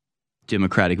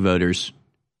Democratic voters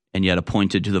and yet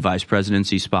appointed to the vice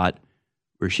presidency spot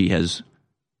where she has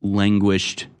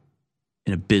languished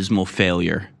in abysmal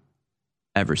failure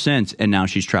ever since. And now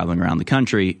she's traveling around the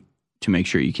country to make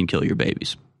sure you can kill your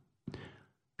babies.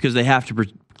 Because they have to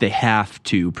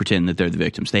pretend that they're the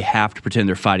victims. They have to pretend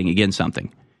they're fighting against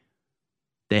something.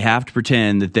 They have to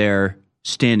pretend that they're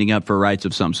standing up for rights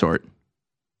of some sort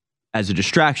as a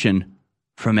distraction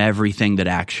from everything that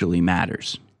actually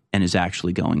matters and is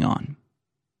actually going on.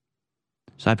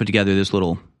 So I put together this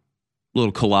little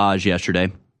collage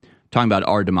yesterday talking about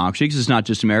our democracy, because it's not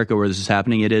just America where this is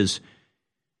happening. It is,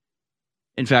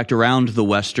 in fact, around the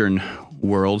Western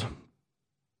world. Of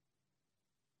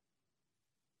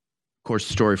course,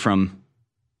 the story from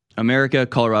America: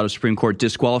 Colorado Supreme Court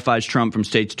disqualifies Trump from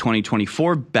state's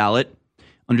 2024 ballot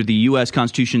under the U.S.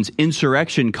 Constitution's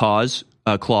insurrection clause,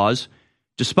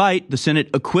 despite the Senate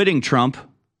acquitting Trump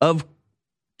of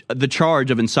the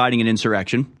charge of inciting an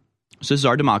insurrection. So this is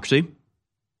our democracy.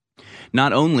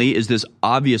 Not only is this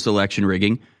obvious election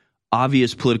rigging,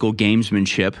 obvious political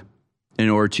gamesmanship in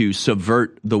order to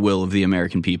subvert the will of the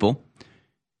American people,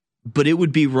 but it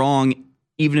would be wrong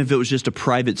even if it was just a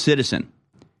private citizen.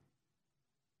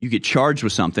 You get charged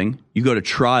with something, you go to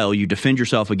trial, you defend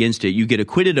yourself against it, you get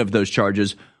acquitted of those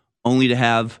charges, only to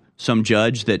have some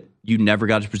judge that you never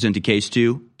got to present a case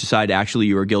to decide actually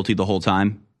you were guilty the whole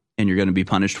time and you're going to be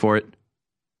punished for it.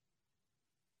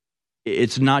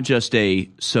 It's not just a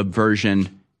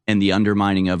subversion and the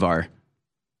undermining of our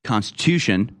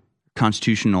Constitution,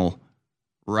 constitutional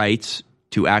rights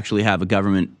to actually have a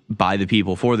government by the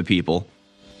people, for the people,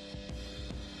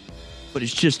 but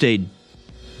it's just a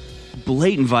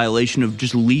blatant violation of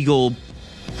just legal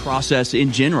process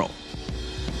in general.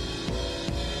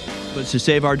 But it's to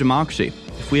save our democracy.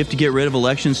 If we have to get rid of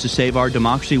elections to save our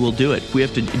democracy, we'll do it. If we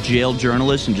have to jail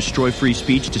journalists and destroy free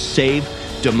speech to save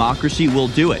democracy, we'll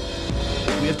do it.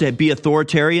 If we have to be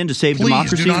authoritarian to save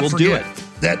democracy, we'll do it.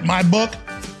 That my book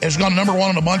has gone number one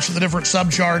on a bunch of the different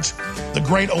subcharts. The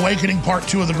Great Awakening, Part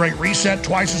 2 of The Great Reset,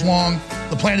 twice as long.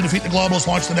 The Plan to Defeat the Globalists,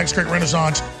 Launch the Next Great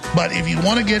Renaissance. But if you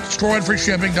want to get destroyed free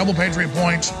shipping, double Patriot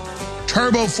points,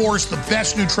 Turbo Force, the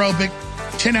best nootropic,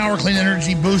 10-hour clean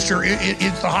energy booster.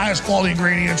 It's the highest quality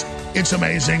ingredients. It's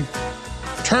amazing.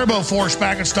 Turbo Force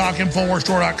back in stock,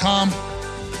 InfoWarsStore.com.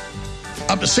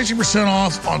 Up to 60%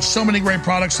 off on so many great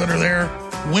products that are there.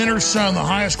 Winter Sun, the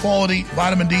highest quality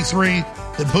vitamin D3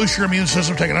 that boosts your immune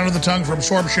system, taken under the tongue for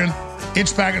absorption.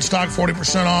 It's back in stock,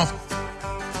 40% off.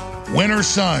 Winter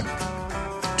Sun,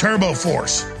 Turbo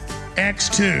Force,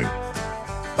 X2,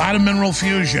 Vitamin Mineral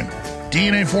Fusion,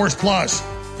 DNA Force Plus,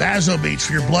 Vaso Beats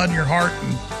for your blood and your heart,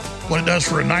 and what it does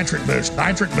for a nitric boost.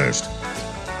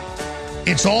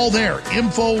 It's all there.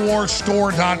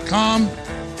 InfoWarsStore.com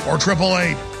or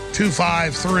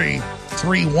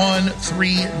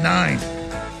 888-253-3139.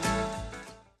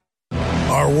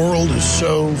 Our world is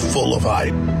so full of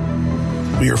hype.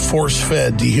 We are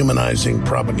force-fed dehumanizing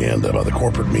propaganda by the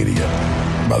corporate media,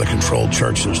 by the controlled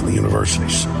churches and the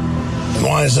universities. And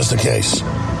why is this the case?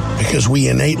 Because we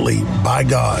innately, by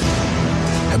God,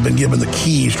 have been given the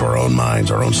keys to our own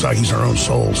minds, our own psyches, our own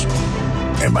souls.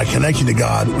 And by connecting to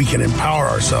God, we can empower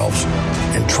ourselves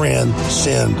and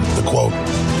transcend the, quote,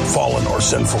 fallen or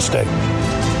sinful state.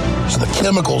 So the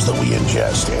chemicals that we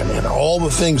ingest and all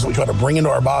the things that we try to bring into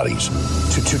our bodies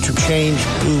to change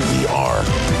who we are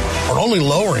only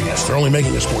lowering us. They're only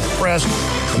making us more depressed.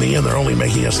 In the end, they're only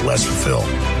making us less fulfilled.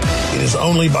 It is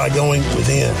only by going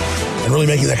within and really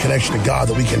making that connection to God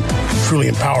that we can truly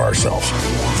empower ourselves.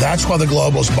 That's why the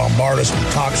globalists bombard us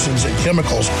with toxins and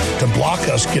chemicals to block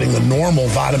us getting the normal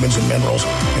vitamins and minerals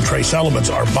and trace elements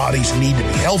our bodies need to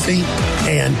be healthy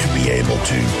and to be able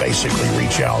to basically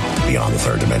reach out beyond the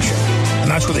third dimension.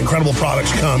 And that's where the incredible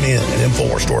products come in at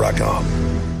InfoWarsStore.com.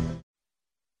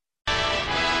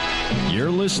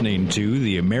 You're listening to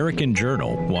The American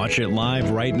Journal. Watch it live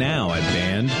right now at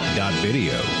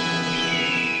band.video.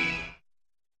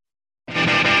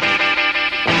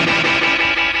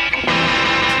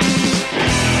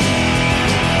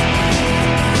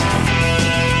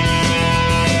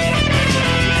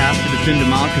 In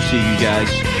democracy, you guys.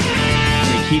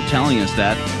 They keep telling us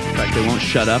that. In fact, they won't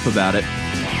shut up about it.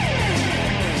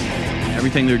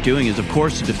 Everything they're doing is, of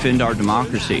course, to defend our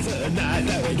democracy.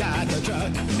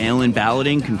 Mail-in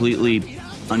balloting, completely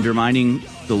undermining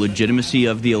the legitimacy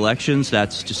of the elections.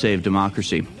 That's to save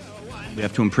democracy. We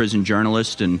have to imprison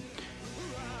journalists and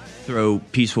throw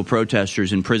peaceful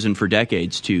protesters in prison for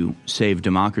decades to save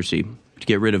democracy, to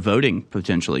get rid of voting,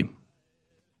 potentially.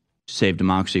 Save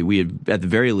democracy. We, at the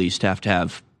very least, have to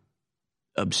have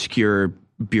obscure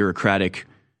bureaucratic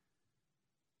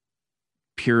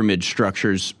pyramid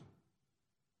structures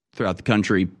throughout the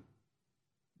country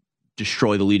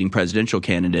destroy the leading presidential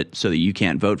candidate so that you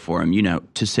can't vote for him,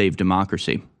 to save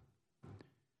democracy.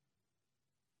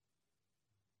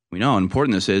 We know how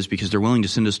important this is because they're willing to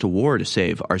send us to war to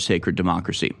save our sacred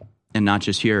democracy, and not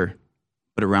just here,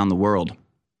 but around the world.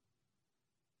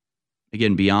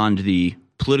 Again, beyond the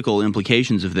political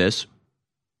implications of this,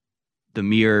 the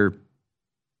mere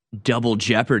double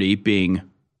jeopardy being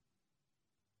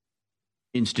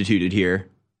instituted here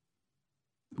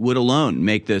would alone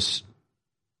make this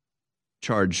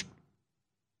charge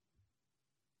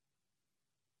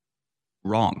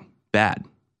wrong, bad,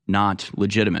 not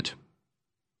legitimate.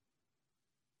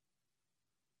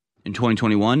 In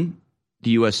 2021,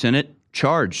 the U.S. Senate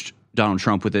charged Donald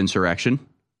Trump with insurrection.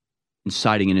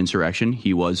 Inciting an insurrection,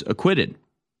 he was acquitted.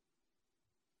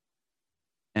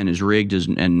 And as rigged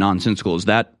and nonsensical as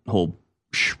that whole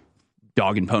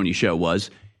dog and pony show was,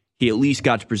 he at least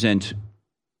got to present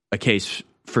a case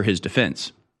for his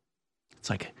defense.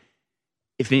 It's like,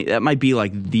 that might be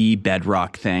like the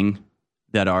bedrock thing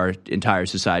that our entire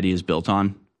society is built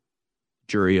on.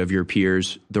 Jury of your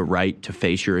peers, the right to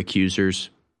face your accusers,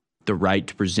 the right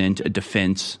to present a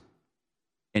defense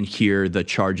and hear the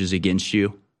charges against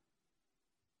you.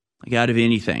 Like, out of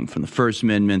anything, from the First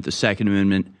Amendment, the Second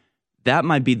Amendment, that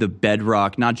might be the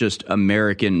bedrock, not just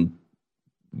American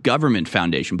government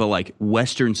foundation, but like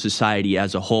Western society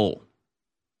as a whole.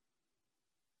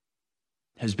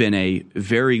 Has been a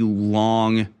very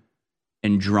long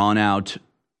and drawn out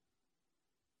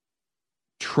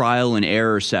trial and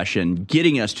error session,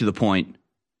 getting us to the point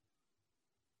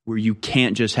where you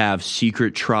can't just have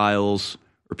secret trials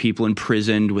or people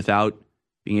imprisoned without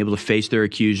being able to face their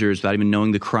accusers, without even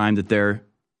knowing the crime that they're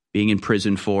being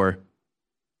imprisoned for.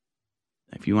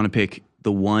 If you want to pick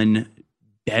the one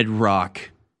bedrock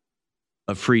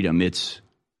of freedom, it's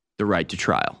the right to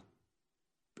trial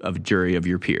of a jury of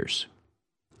your peers.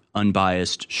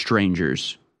 Unbiased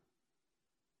strangers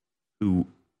who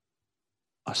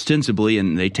ostensibly,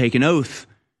 and they take an oath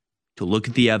to look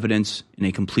at the evidence in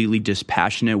a completely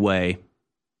dispassionate way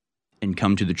and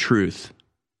come to the truth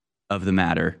of the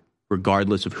matter,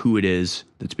 regardless of who it is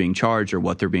that's being charged or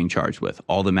what they're being charged with.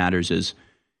 All that matters is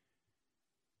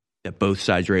that both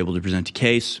sides are able to present a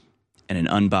case, and an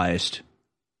unbiased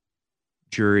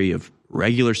jury of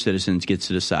regular citizens gets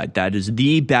to decide. That is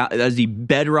the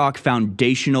bedrock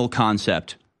foundational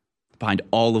concept behind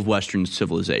all of Western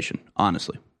civilization,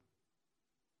 honestly.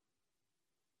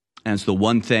 And it's the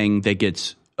one thing that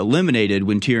gets eliminated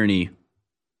when tyranny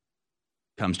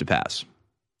comes to pass.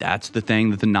 That's the thing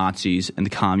that the Nazis and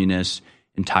the communists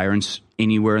and tyrants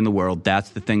anywhere in the world, that's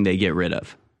the thing they get rid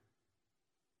of.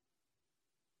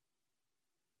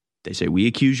 They say, we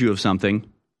accuse you of something,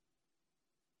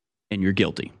 and you're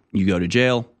guilty. You go to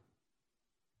jail.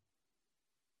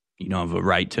 You don't have a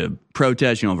right to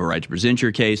protest. You don't have a right to present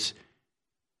your case.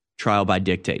 Trial by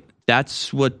dictate.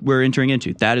 That's what we're entering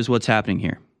into. That is what's happening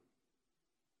here.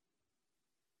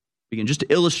 Again, just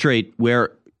to illustrate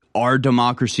where our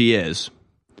democracy is,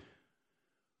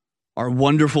 our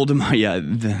wonderful democracy. Yeah,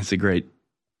 that's a great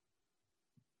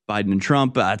Biden and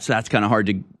Trump. That's kind of hard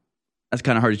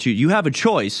to choose. You have a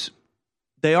choice.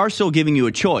 They are still giving you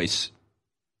a choice.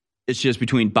 It's just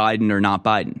between Biden or not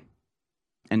Biden.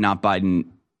 And not Biden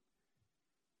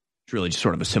is really just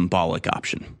sort of a symbolic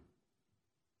option.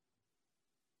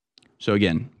 So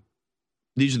again,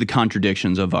 these are the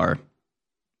contradictions of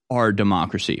our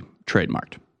democracy,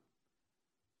 trademarked.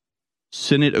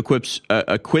 Senate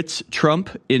acquits Trump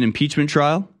in impeachment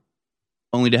trial,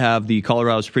 only to have the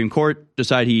Colorado Supreme Court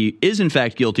decide he is in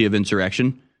fact guilty of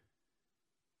insurrection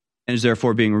and is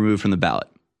therefore being removed from the ballot.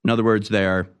 In other words, they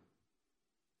are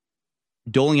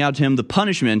doling out to him the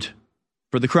punishment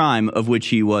for the crime of which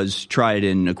he was tried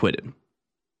and acquitted.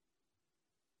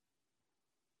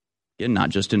 Again, not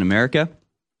just in America.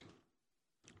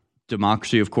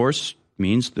 Democracy, of course,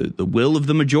 means the will of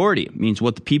the majority. It means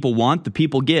what the people want, the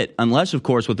people get. Unless, of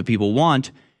course, what the people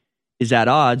want is at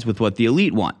odds with what the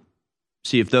elite want.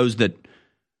 See, if those that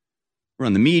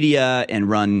run the media and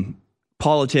run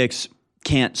politics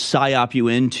can't psyop you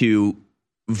into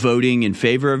voting in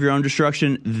favor of your own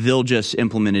destruction, they'll just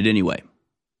implement it anyway.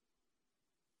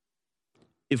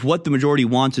 If what the majority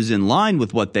wants is in line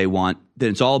with what they want, then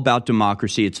it's all about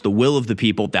democracy. It's the will of the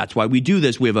people. That's why we do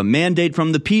this. We have a mandate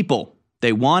from the people.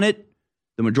 They want it.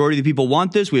 The majority of the people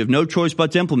want this. We have no choice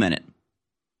but to implement it.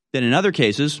 Then in other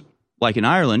cases, like in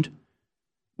Ireland,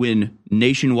 when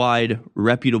nationwide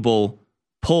reputable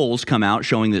polls come out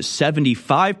showing that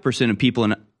 75% of people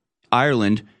in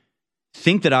Ireland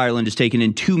think that Ireland has taken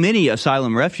in too many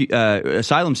asylum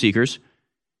seekers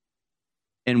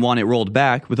and want it rolled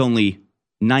back, with only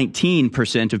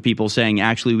 19% of people saying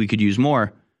actually we could use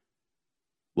more,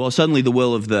 Well, suddenly the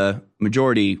will of the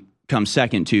majority comes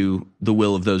second to the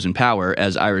will of those in power,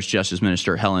 as Irish Justice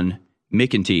Minister Helen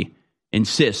McEntee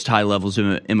insists high levels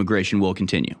of immigration will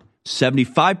continue.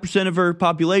 75% of her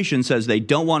population says they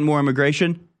don't want more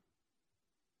immigration.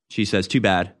 She says, too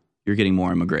bad, you're getting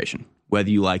more immigration. Whether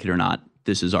you like it or not,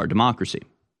 this is our democracy.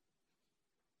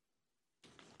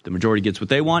 The majority gets what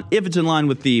they want if it's in line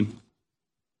with the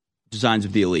designs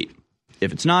of the elite.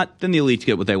 If it's not, then the elites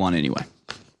get what they want anyway,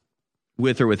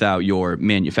 with or without your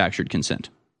manufactured consent.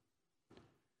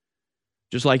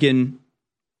 Just like in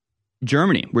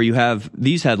Germany, where you have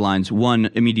these headlines, one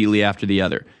immediately after the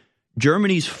other.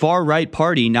 Germany's far-right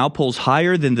party now polls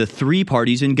higher than the three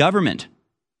parties in government.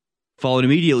 Followed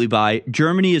immediately by,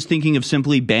 Germany is thinking of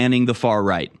simply banning the far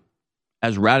right.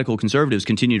 As radical conservatives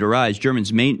continue to rise,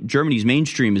 Germany's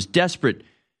mainstream is desperate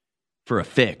for a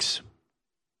fix.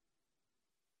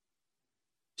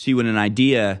 See, when an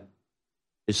idea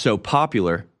is so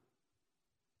popular,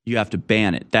 you have to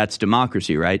ban it. That's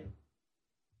democracy, right?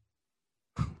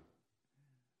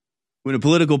 When a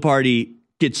political party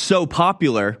gets so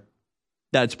popular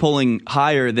that it's polling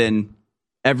higher than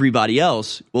everybody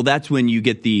else, well, that's when you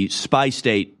get the spy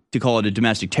state to call it a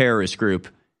domestic terrorist group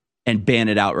and ban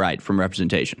it outright from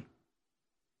representation.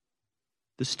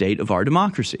 The state of our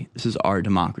democracy. This is our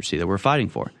democracy that we're fighting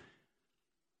for.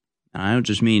 And I don't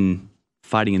just mean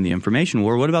fighting in the information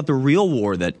war. What about the real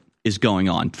war that is going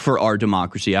on for our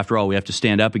democracy? After all, we have to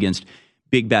stand up against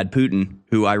big bad Putin,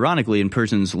 who ironically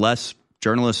impersons less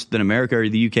journalists than America or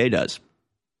the UK does,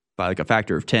 by like a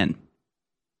factor of 10.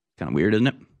 Kind of weird, isn't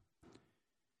it?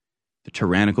 The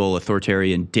tyrannical,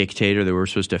 authoritarian dictator that we're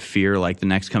supposed to fear like the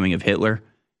next coming of Hitler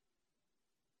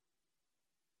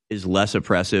is less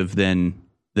oppressive than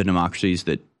the democracies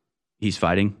that he's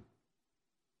fighting.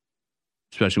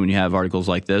 Especially when you have articles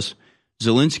like this.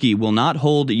 Zelensky will not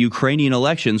hold Ukrainian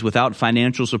elections without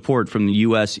financial support from the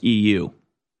U.S., EU.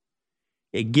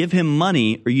 Hey, give him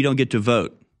money or you don't get to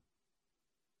vote.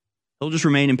 He'll just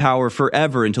remain in power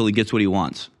forever until he gets what he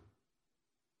wants.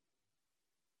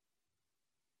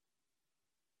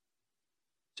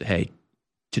 So, hey,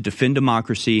 to defend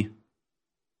democracy,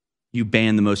 you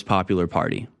ban the most popular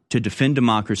party. To defend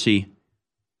democracy,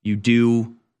 you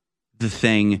do the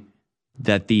thing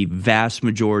that the vast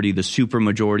majority, the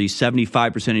supermajority,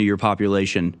 75% of your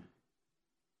population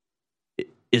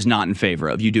is not in favor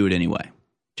of. You do it anyway.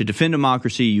 To defend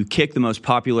democracy, you kick the most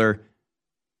popular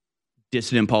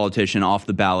dissident politician off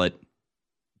the ballot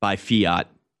by fiat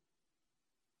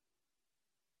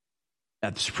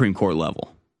at the Supreme Court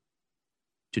level.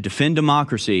 To defend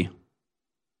democracy,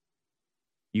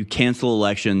 you cancel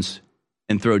elections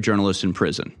and throw journalists in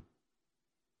prison.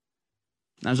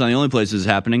 That's not the only place this is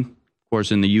happening. Of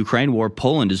course, in the Ukraine war,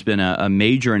 Poland has been a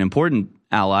major and important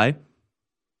ally.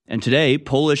 And today,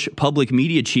 Polish public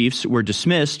media chiefs were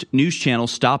dismissed. News channel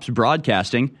stops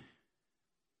broadcasting.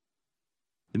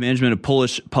 The management of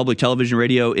Polish public television,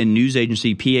 radio, and news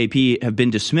agency PAP have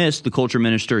been dismissed, the culture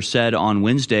minister said on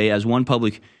Wednesday, as one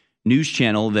public news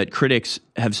channel that critics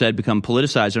have said become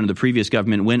politicized under the previous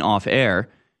government went off air.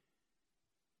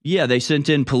 Yeah, they sent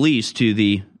in police to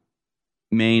the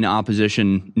main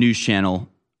opposition news channel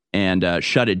and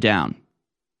shut it down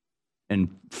and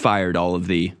fired all of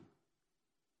the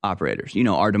operators. You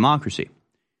know, our democracy.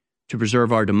 To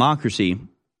preserve our democracy,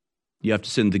 you have to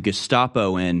send the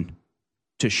Gestapo in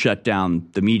to shut down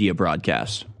the media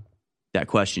broadcasts that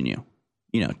question you,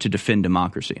 to defend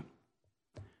democracy.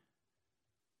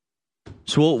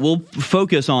 So we'll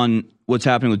focus on what's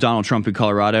happening with Donald Trump in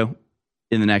Colorado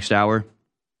in the next hour.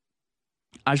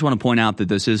 I just want to point out that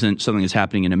this isn't something that's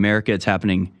happening in America. It's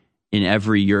happening in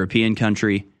every European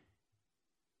country,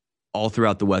 all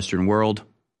throughout the Western world.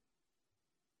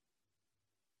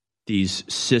 These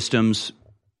systems,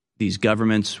 these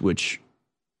governments, which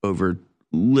over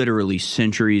literally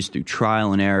centuries, through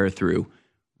trial and error, through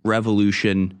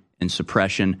revolution and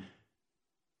suppression,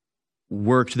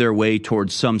 worked their way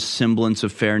towards some semblance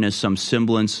of fairness, some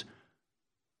semblance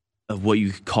of what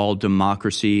you could call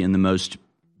democracy in the most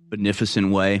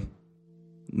beneficent way,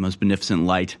 the most beneficent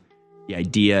light. The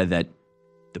idea that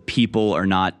the people are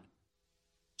not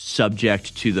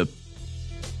subject to the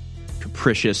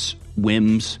capricious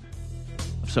whims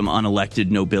of some unelected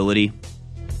nobility.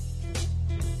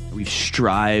 We've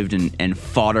strived and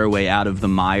fought our way out of the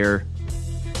mire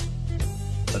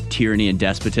of tyranny and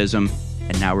despotism,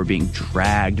 and now we're being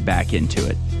dragged back into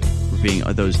it. We're being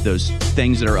those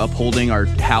things that are upholding our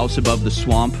house above the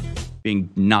swamp being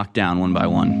knocked down one by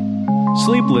one.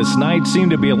 Sleepless nights seem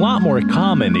to be a lot more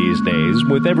common these days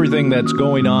with everything that's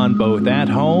going on both at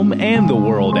home and the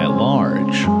world at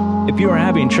large. If you are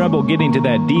having trouble getting to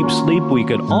that deep sleep we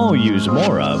could all use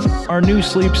more of, our new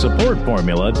sleep support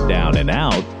formula, Down and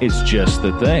Out, is just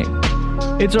the thing.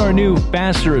 It's our new,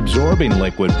 faster absorbing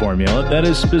liquid formula that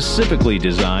is specifically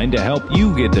designed to help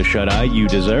you get the shut-eye you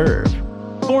deserve.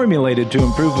 Formulated to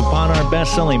improve upon our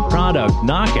best-selling product,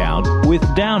 Knockout, with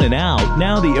Down and Out,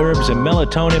 now the herbs and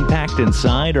melatonin packed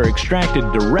inside are extracted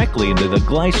directly into the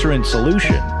glycerin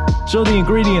solution. So the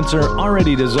ingredients are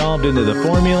already dissolved into the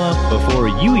formula before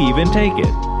you even take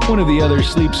it. One of the other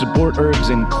sleep support herbs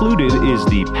included is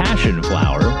the passion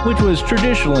flower, which was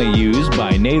traditionally used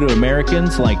by Native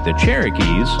Americans like the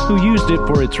Cherokees, who used it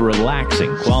for its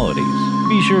relaxing qualities.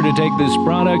 Be sure to take this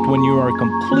product when you are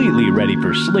completely ready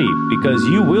for sleep, because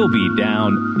you will be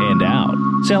down and out.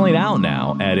 Selling out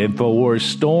now at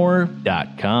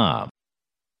InfoWarsStore.com.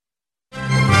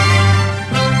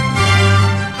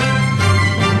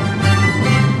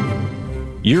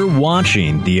 You're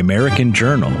watching The American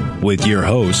Journal with your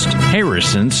host,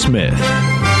 Harrison Smith. All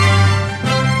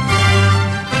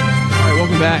right,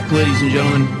 welcome back, ladies and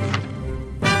gentlemen.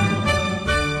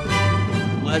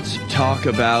 Let's talk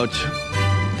about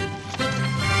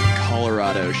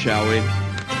Colorado, shall we?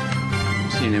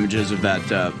 Seeing images of that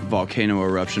volcano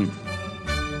eruption.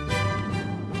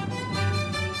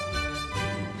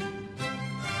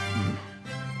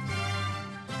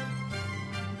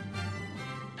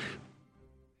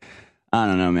 I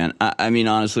don't know, man. I mean,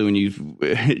 honestly, when you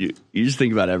just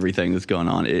think about everything that's going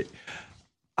on,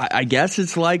 I guess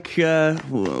it's like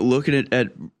looking at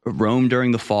Rome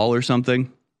during the fall or something,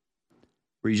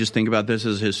 where you just think about this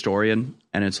as a historian,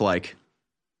 and it's like,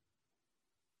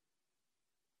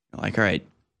 all right,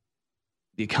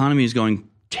 the economy is going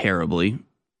terribly.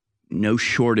 No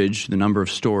shortage, the number of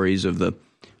stories of the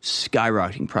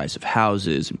skyrocketing price of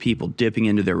houses and people dipping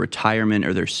into their retirement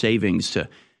or their savings to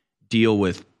deal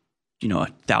with,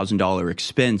 $1,000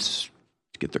 expense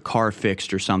to get their car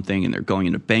fixed or something, and they're going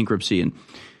into bankruptcy, and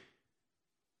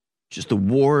just the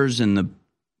wars and the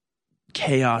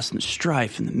chaos and the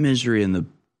strife and the misery and the,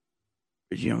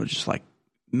 just like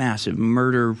massive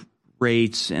murder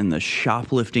rates and the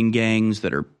shoplifting gangs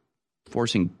that are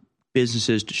forcing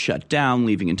businesses to shut down,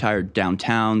 leaving entire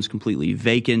downtowns completely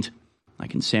vacant,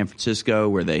 like in San Francisco,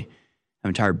 where they have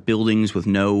entire buildings with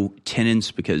no tenants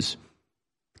because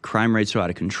crime rates are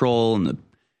out of control and the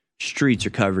streets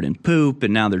are covered in poop,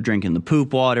 and now they're drinking the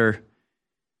poop water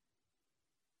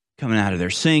coming out of their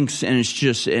sinks. And it's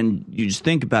just, and you just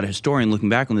think about a historian looking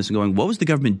back on this and going, what was the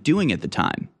government doing at the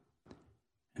time?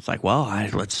 It's like, well,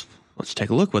 let's take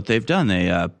a look what they've done.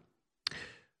 They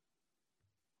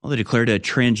declared a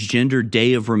transgender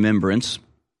day of remembrance.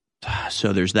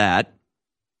 So there's that.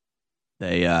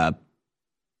 They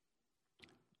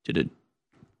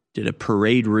did a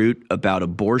parade route about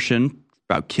abortion,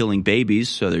 about killing babies.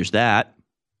 So there's that.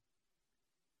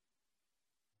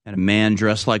 Had a man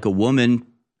dressed like a woman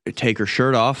take her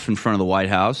shirt off in front of the White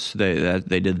House.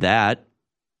 They did that.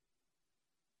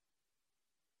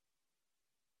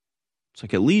 It's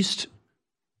like at least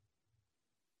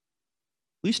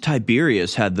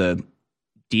Tiberius had the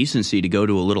decency to go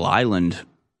to a little island,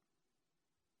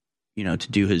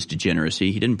 to do his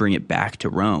degeneracy. He didn't bring it back to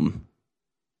Rome.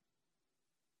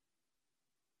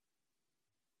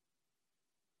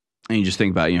 And you just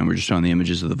think about, we're just showing the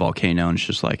images of the volcano, and it's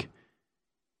just like,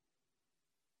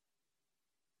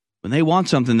 when they want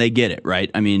something, they get it, right?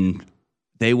 I mean,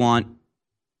 they want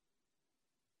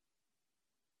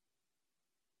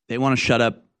to shut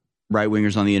up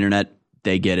right-wingers on the internet.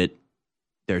 They get it.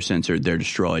 They're censored. They're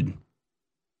destroyed.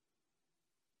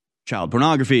 Child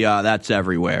pornography, that's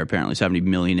everywhere, apparently. 70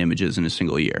 million images in a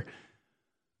single year.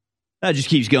 That just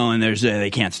keeps going. They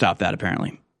can't stop that,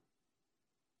 apparently.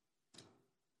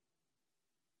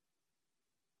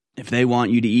 If they want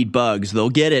you to eat bugs,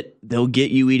 they'll get it. They'll get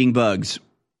you eating bugs.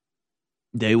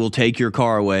 They will take your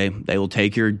car away. They will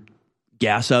take your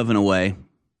gas oven away.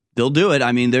 They'll do it.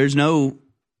 I mean, there's no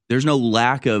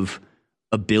lack of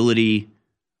ability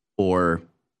or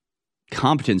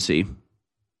competency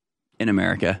in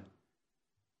America.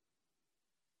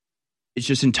 It's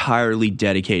just entirely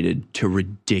dedicated to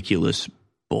ridiculous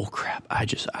bullcrap. I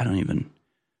don't even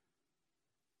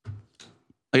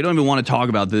want to talk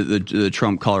about the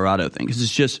Trump Colorado thing, because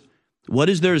it's just, what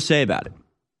is there to say about it?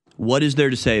 What is there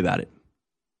to say about it?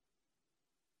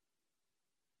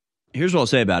 Here's what I'll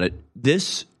say about it.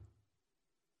 This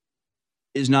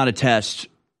is not a test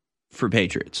for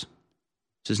patriots.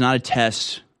 This is not a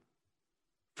test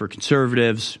for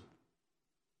conservatives.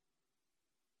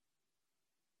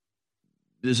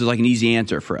 This is like an easy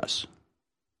answer for us.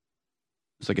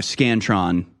 It's like a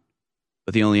Scantron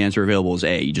but the only answer available is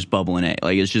A. You just bubble in A.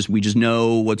 Like, it's just, we just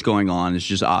know what's going on. It's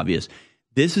just obvious.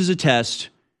 This is a test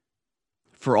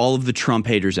for all of the Trump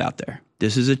haters out there.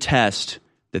 This is a test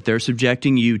that they're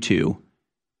subjecting you to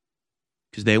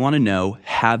because they want to know,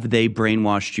 have they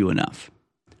brainwashed you enough?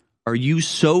 Are you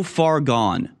so far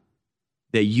gone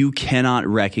that you cannot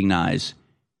recognize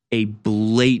a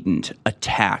blatant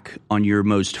attack on your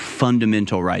most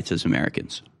fundamental rights as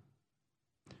Americans?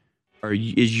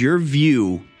 Is your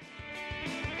view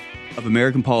of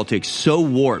American politics so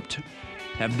warped?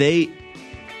 Have they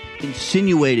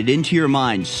insinuated into your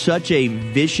mind such a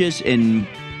vicious and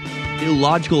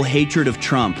illogical hatred of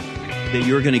Trump that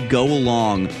you're going to go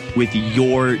along with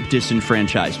your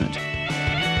disenfranchisement?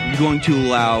 You're going to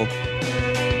allow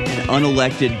an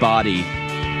unelected body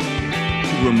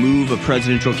to remove a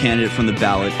presidential candidate from the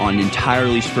ballot on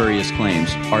entirely spurious claims.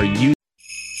 Are you?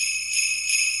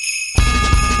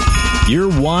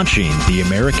 You're watching The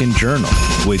American Journal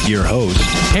with your host,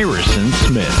 Harrison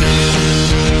Smith.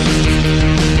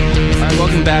 All right,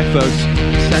 welcome back, folks.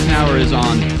 Second hour is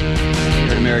on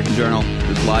here at American Journal.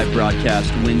 This live broadcast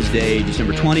Wednesday,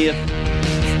 December 20th.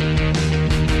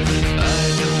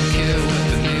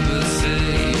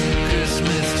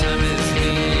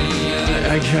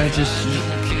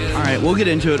 All right, we'll get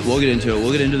into it. We'll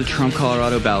get into the Trump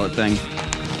Colorado ballot thing.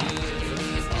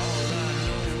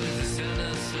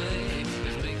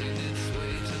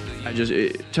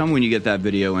 Tell me when you get that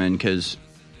video in, because,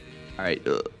 all right,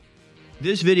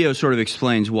 this video sort of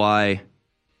explains why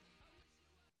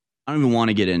I don't even want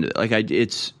to get into it. Like,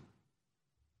 it's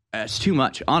too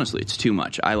much. Honestly, it's too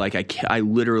much. I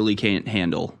literally can't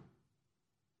handle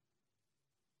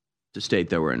the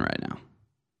state that we're in right now.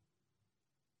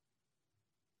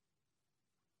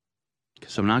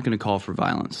 So I'm not going to call for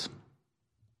violence.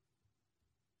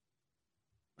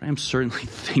 But I am certainly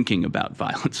thinking about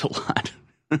violence a lot.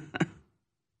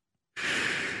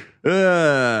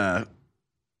 I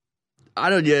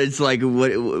don't. It's like,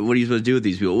 what are you supposed to do with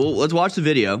these people? Well, let's watch the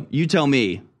video. You tell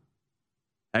me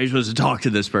how you're supposed to talk to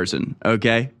this person.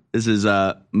 Okay, this is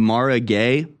Mara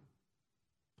Gay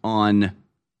on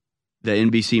the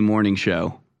NBC Morning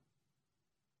Show.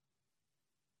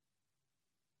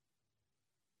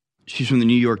 She's from the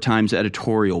New York Times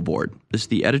editorial board. This is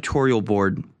the editorial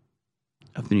board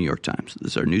of the New York Times.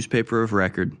 This is our newspaper of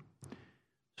record.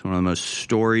 It's one of the most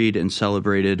storied and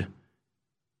celebrated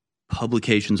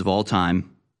publications of all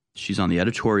time. She's on the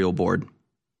editorial board.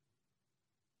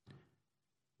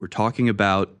 We're talking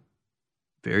about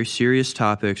very serious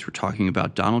topics. We're talking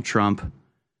about Donald Trump,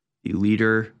 the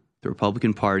leader of the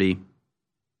Republican Party,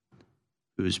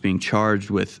 who is being charged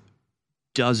with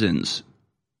dozens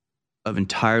of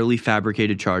entirely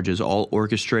fabricated charges, all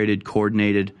orchestrated,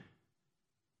 coordinated,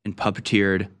 and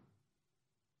puppeteered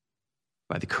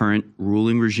by the current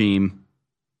ruling regime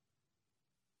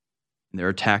and their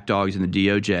attack dogs in the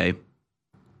DOJ.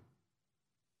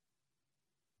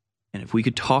 And if we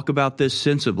could talk about this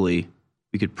sensibly,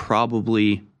 we could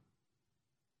probably,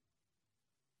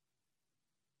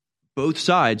 both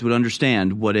sides would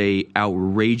understand what a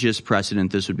outrageous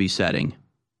precedent this would be setting.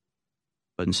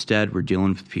 But instead, we're dealing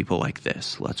with people like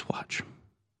this. Let's watch.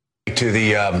 To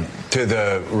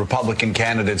the Republican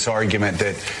candidate's argument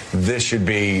that this should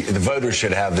be, the voters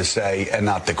should have the say and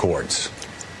not the courts.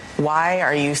 Why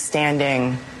are you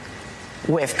standing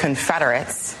with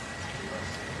Confederates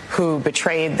who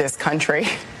betrayed this country?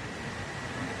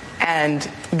 And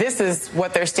this is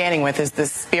what they're standing with, is the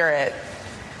spirit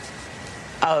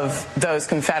of those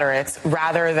Confederates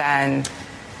rather than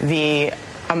the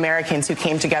Americans who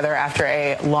came together after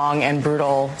a long and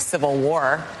brutal civil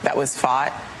war that was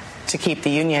fought to keep the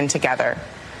Union together,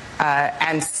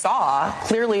 and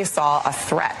clearly saw a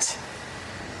threat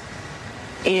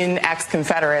in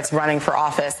ex-Confederates running for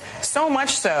office, so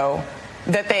much so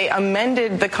that they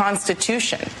amended the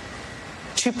Constitution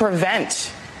to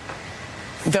prevent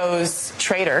those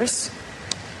traitors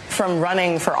from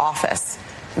running for office.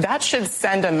 That should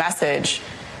send a message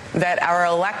that our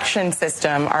election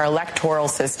system, our electoral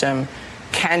system,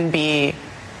 can be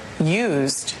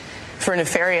used for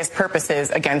nefarious purposes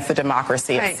against the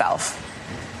democracy itself.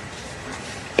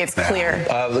 It's clear.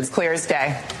 It's clear as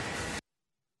day.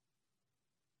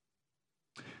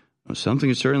 Well,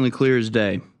 something is certainly clear as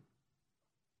day.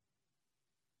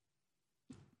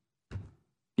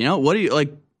 You know, what do you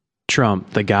like?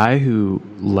 Trump, the guy who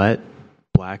let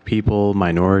black people,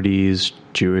 minorities,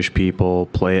 Jewish people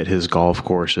play at his golf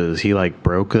courses, he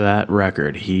broke that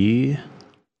record. He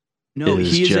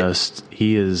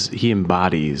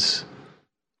embodies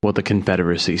what the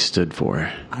Confederacy stood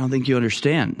for. I don't think you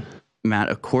understand, Matt.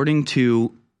 According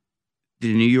to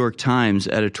the New York Times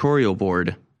editorial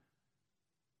board,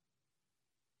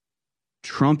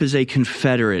 Trump is a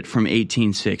Confederate from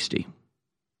 1860.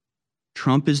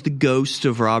 Trump is the ghost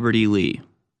of Robert E. Lee.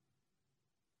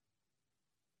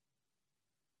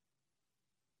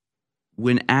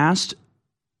 When asked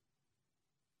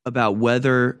about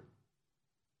whether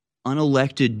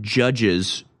unelected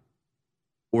judges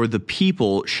or the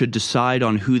people should decide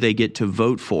on who they get to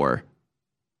vote for,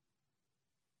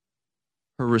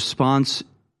 her response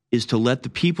is to let the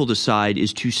people decide,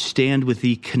 is to stand with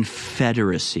the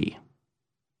Confederacy.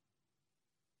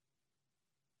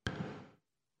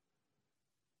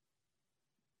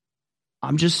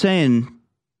 I'm just saying,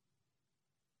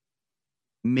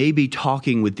 maybe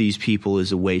talking with these people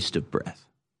is a waste of breath.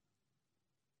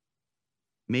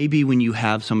 Maybe when you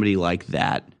have somebody like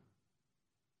that,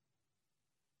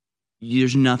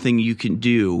 there's nothing you can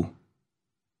do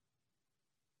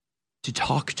to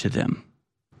talk to them.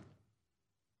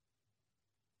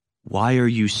 Why are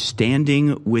you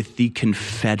standing with the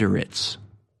Confederates?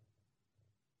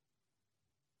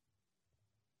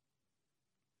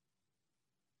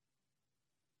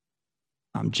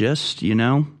 I'm just,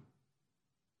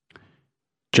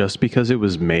 Just because it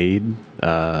was made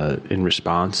in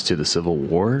response to the Civil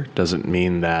War doesn't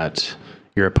mean that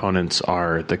your opponents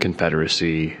are the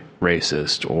Confederacy,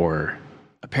 racist, or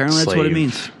apparently that's what it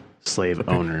means. Slave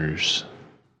owners.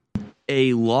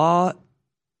 A law,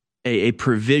 a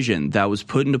provision that was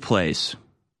put into place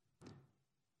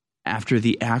after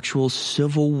the actual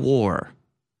Civil War,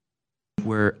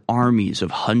 where armies of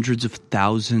hundreds of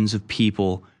thousands of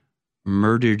people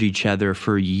murdered each other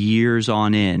for years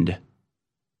on end.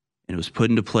 And it was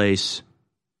put into place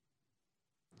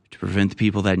to prevent the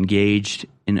people that engaged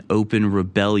in open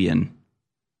rebellion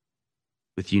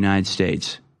with the United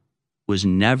States. Was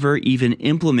never even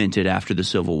implemented after the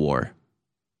Civil War.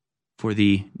 For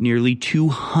the nearly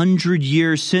 200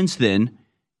 years since then,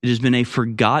 it has been a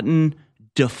forgotten,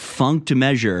 defunct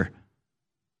measure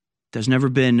that's never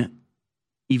been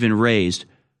even raised.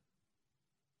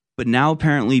 But now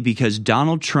apparently because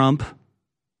Donald Trump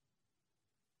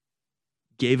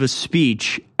gave a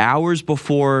speech hours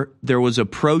before there was a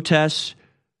protest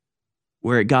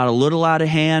where it got a little out of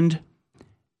hand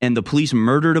and the police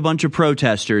murdered a bunch of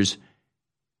protesters,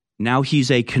 now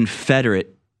he's a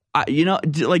Confederate. You know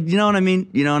what I mean?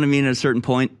 You know what I mean? At a certain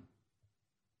point,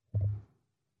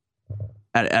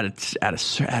 at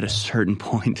a certain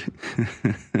point,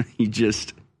 he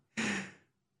just. I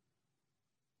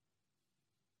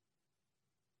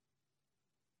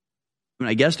mean,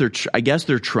 I guess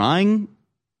they're trying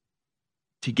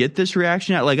to get this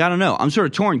reaction out. Like, I don't know. I'm sort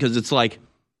of torn because it's like,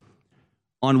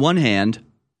 on one hand,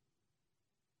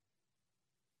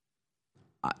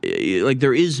 like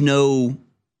there is no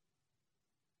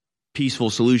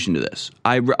peaceful solution to this.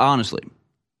 Honestly,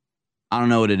 I don't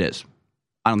know what it is.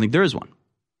 I don't think there is one.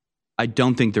 I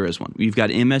don't think there is one. You've got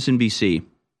MSNBC,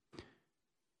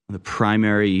 the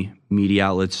primary media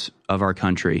outlets of our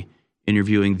country,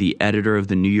 interviewing the editor of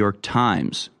the New York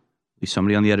Times,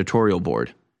 somebody on the editorial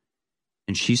board.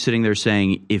 And she's sitting there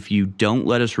saying, if you don't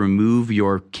let us remove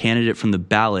your candidate from the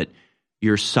ballot,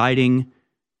 you're siding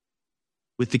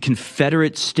with the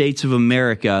Confederate States of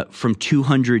America from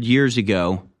 200 years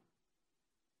ago.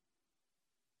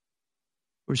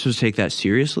 We're supposed to take that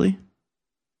seriously?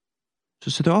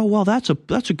 So oh, well, that's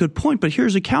a good point, but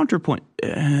here's a counterpoint.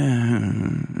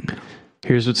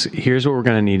 Here's what we're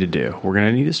going to need to do. We're going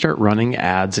to need to start running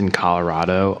ads in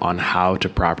Colorado on how to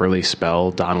properly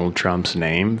spell Donald Trump's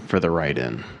name for the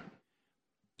write-in.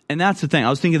 And that's the thing. I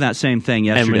was thinking that same thing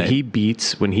yesterday. And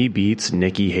when he beats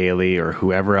Nikki Haley or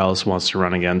whoever else wants to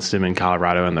run against him in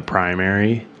Colorado in the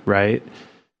primary, right?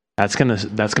 That's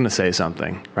gonna say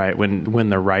something, right? When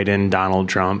the write-in Donald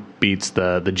Trump beats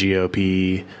the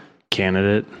GOP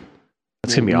candidate,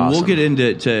 that's gonna be awesome. We'll get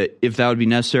into if that would be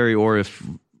necessary or if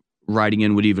writing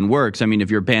in would even work. I mean,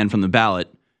 if you're banned from the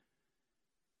ballot,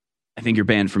 I think you're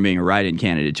banned from being a write-in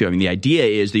candidate too. I mean, the idea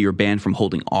is that you're banned from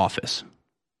holding office.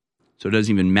 So it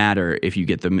doesn't even matter if you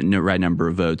get the right number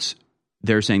of votes.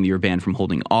 They're saying that you're banned from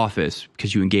holding office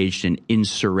because you engaged in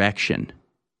insurrection.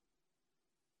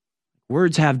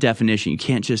 Words have definition. You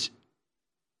can't just...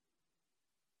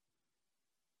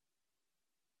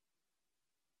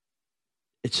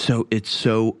 It's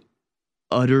so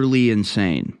utterly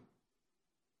insane.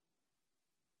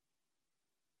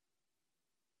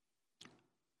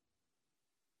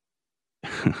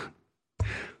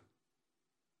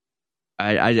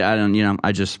 I don't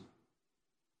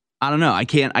know. I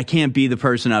can't be the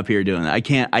person up here doing that.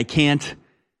 I can't.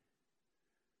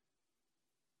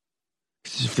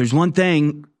 If there's one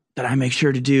thing that I make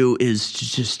sure to do is to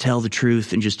just tell the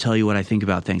truth and just tell you what I think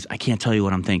about things. I can't tell you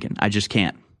what I'm thinking. I just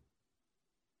can't.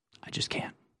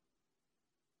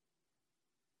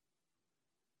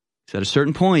 Because at a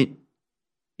certain point,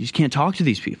 you just can't talk to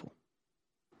these people.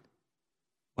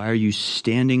 Why are you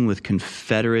standing with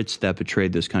Confederates that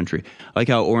betrayed this country? I like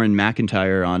how Orrin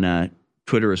McIntyre on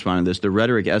Twitter responded to this. The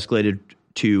rhetoric escalated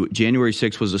to January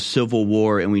 6th was a civil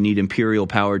war and we need imperial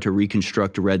power to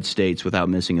reconstruct red states without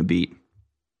missing a beat.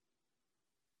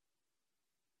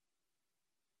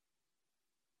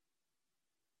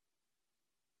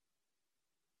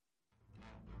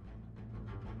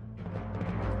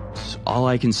 So all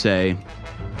I can say is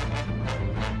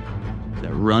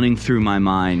that running through my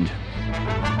mind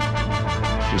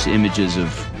just images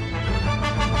of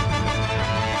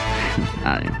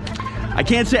I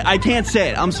can't say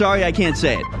it. I'm sorry I can't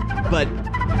say it. But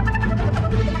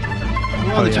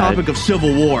on the topic of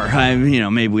Civil War,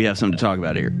 maybe we have something to talk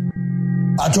about here.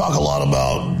 I talk a lot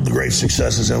about the great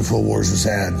successes InfoWars has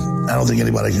had. I don't think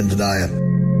anybody can deny it.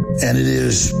 And it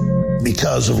is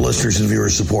because of listeners and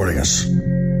viewers supporting us.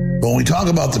 But when we talk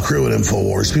about the crew at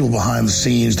InfoWars, people behind the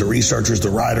scenes, the researchers,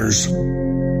 the writers,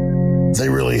 they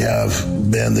really have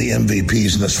been the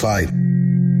MVPs in this fight.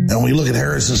 And when you look at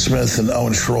Harrison Smith and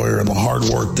Owen Schroyer and the hard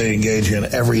work they engage in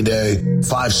every day,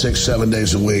 5, 6, 7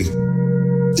 days a week,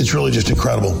 it's really just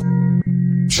incredible.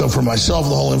 So for myself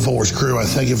and the whole InfoWars crew, I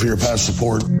thank you for your past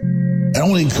support. And I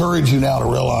want to encourage you now to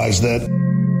realize that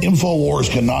InfoWars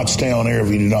cannot stay on air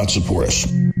if you do not support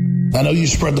us. I know you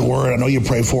spread the word. I know you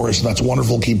pray for us, and that's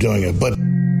wonderful. Keep doing it. But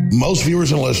most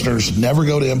viewers and listeners never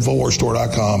go to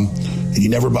InfoWarsStore.com, and you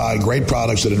never buy great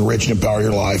products that enrich and empower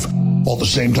your life while at the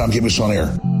same time keep us on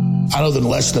air. I know that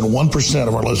less than 1%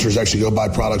 of our listeners actually go buy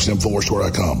products at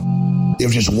InfoWarsStore.com.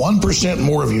 If just 1%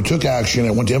 more of you took action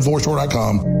and went to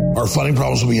InfoWarsStore.com, our funding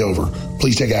problems will be over.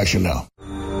 Please take action now.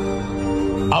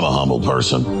 I'm a humble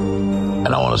person, and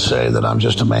I want to say that I'm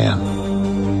just a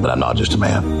man, but I'm not just a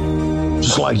man.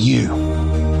 Just like you,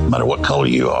 no matter what color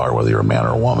you are, whether you're a man or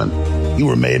a woman, you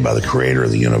were made by the creator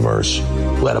of the universe,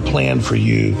 who had a plan for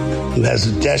you, who has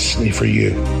a destiny for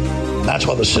you. That's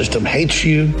why the system hates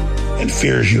you and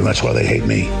fears you, and that's why they hate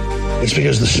me. It's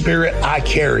because the spirit I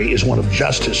carry is one of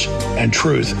justice and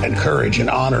truth and courage and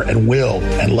honor and will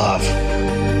and love.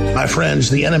 My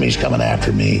friends, the enemy's coming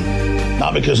after me,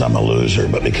 not because I'm a loser,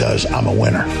 but because I'm a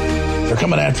winner. They're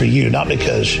coming after you, not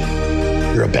because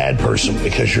you're a bad person,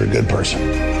 because you're a good person,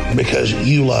 because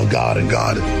you love God and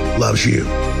God loves you.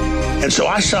 And so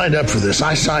I signed up for this.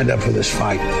 I signed up for this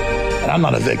fight. And I'm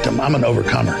not a victim. I'm an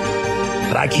overcomer.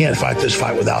 But I can't fight this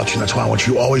fight without you. That's why I want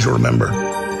you always to remember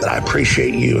that I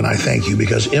appreciate you and I thank you,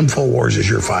 because InfoWars is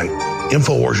your fight.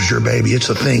 InfoWars is your baby. It's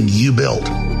the thing you built.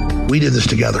 We did this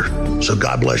together. So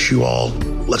God bless you all.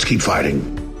 Let's keep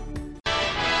fighting.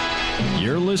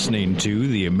 You're listening to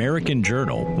The American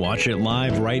Journal. Watch it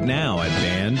live right now at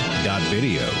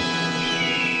band.video.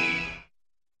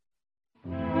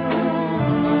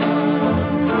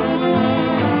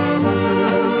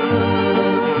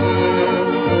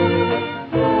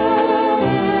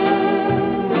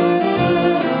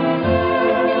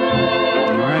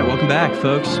 Back,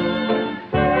 folks.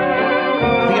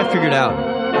 I think I figured out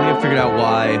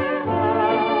why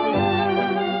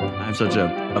I have such a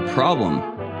problem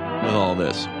with all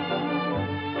this.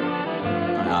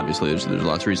 Obviously, there's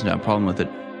lots of reasons to have a problem with it.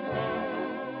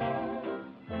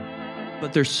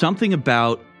 But there's something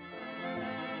about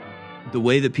the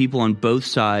way that people on both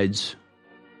sides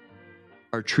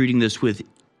are treating this with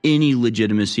any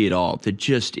legitimacy at all that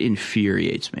just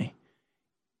infuriates me.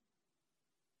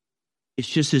 It's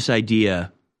just this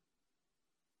idea,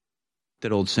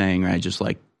 that old saying, right? Just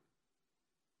like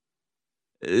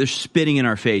they're spitting in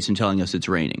our face and telling us it's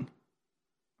raining.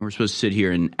 We're supposed to sit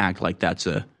here and act like that's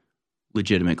a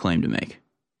legitimate claim to make.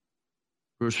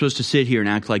 We're supposed to sit here and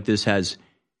act like this has,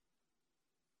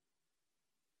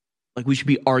 like we should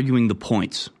be arguing the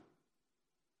points.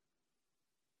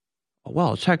 Oh,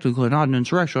 well, it's technically not an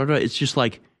insurrection. It's just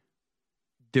like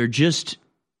they're just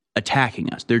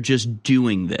attacking us. They're just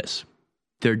doing this.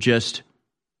 They're just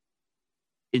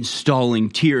installing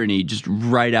tyranny just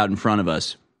right out in front of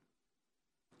us.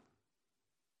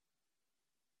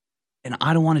 And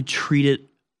I don't want to treat it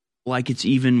like it's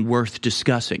even worth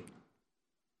discussing.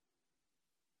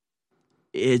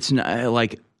 It's not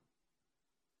like,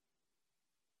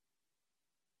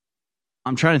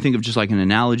 I'm trying to think of just like an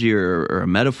analogy or a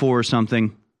metaphor or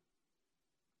something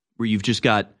where you've just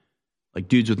got like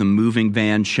dudes with a moving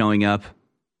van showing up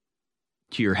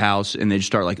to your house and they just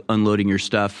start like unloading your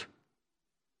stuff.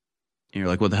 And you're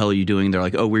like, what the hell are you doing? They're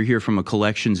like, oh, we're here from a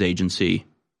collections agency.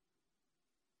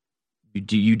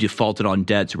 You defaulted on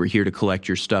debt, so we're here to collect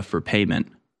your stuff for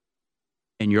payment.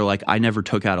 And you're like, I never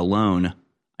took out a loan.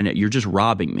 And you're just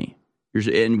robbing me.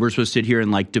 And we're supposed to sit here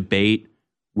and like debate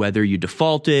whether you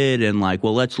defaulted and like,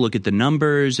 well, let's look at the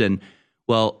numbers. And,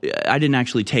 well, I didn't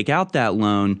actually take out that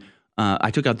loan.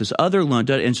 I took out this other loan.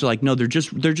 And so like, no, they're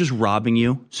just robbing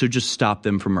you. So just stop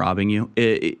them from robbing you.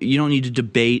 You don't need to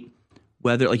debate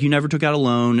whether, like, you never took out a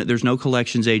loan. There's no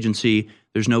collections agency.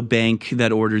 There's no bank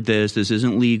that ordered this. This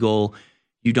isn't legal.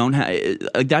 You don't have,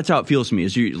 like, that's how it feels to me,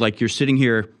 is you're sitting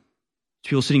here,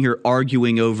 people sitting here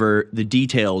arguing over the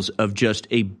details of just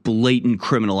a blatant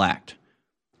criminal act.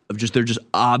 They're just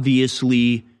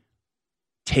obviously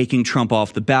taking Trump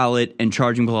off the ballot and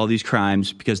charging him with all these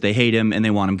crimes because they hate him and they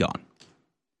want him gone.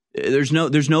 There's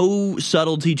no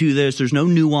subtlety to this. There's no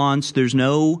nuance. There's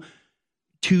no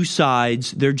two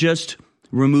sides. They're just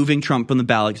removing Trump from the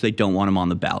ballot because they don't want him on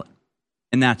the ballot.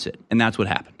 And that's it. And that's what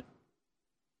happened.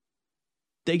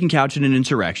 They can couch it in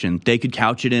insurrection. They could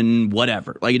couch it in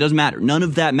whatever. Like, it doesn't matter. None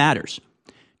of that matters.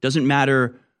 Doesn't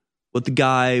matter what the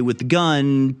guy with the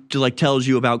gun tells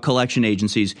you about collection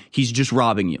agencies. He's just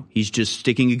robbing you. He's just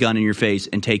sticking a gun in your face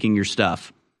and taking your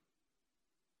stuff.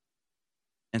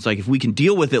 And it's like, if we can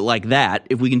deal with it like that,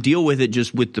 if we can deal with it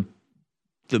just with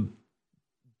the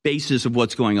basis of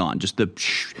what's going on, just the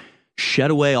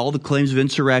shed away all the claims of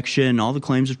insurrection, all the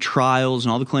claims of trials,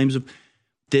 and all the claims of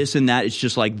this and that, it's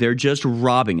just like they're just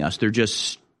robbing us. They're just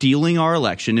stealing our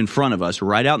election in front of us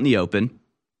right out in the open.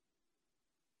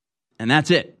 And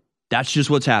that's it. That's just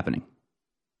what's happening.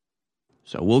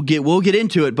 So we'll get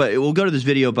into it, but we'll go to this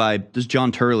video by this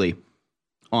John Turley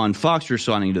on Fox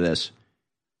responding to this.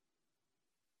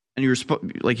 And he's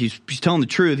telling the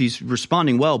truth. He's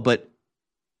responding well, but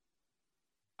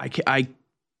I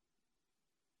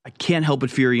can't help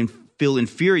but feel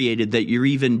infuriated that you're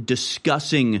even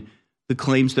discussing the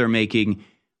claims they're making,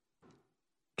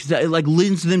 because that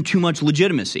lends them too much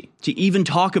legitimacy to even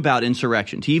talk about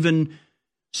insurrection, to even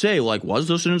say, like, was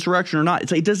this an insurrection or not?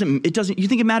 It's like, it doesn't, you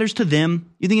think it matters to them?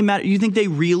 You think they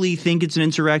really think it's an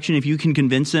insurrection? If you can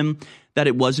convince them that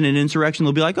it wasn't an insurrection,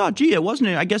 they'll be like, oh, gee, it wasn't.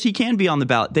 I guess he can be on the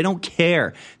ballot. They don't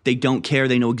care. They don't care.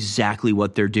 They know exactly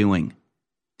what they're doing.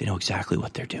 They know exactly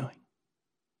what they're doing.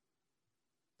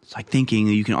 It's like thinking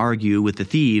that you can argue with the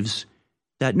thieves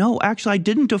that, no, actually, I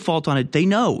didn't default on it. They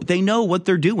know what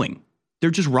they're doing.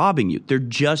 They're just robbing you. They're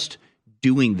just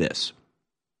doing this.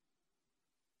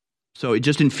 So it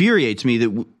just infuriates me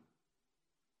that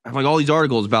I have all these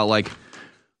articles about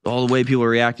all the way people are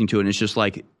reacting to it. And it's just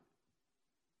like,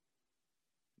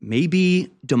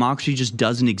 maybe democracy just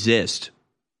doesn't exist.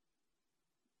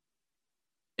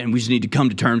 And we just need to come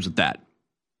to terms with that.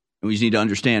 And we just need to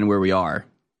understand where we are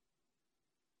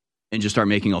and just start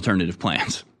making alternative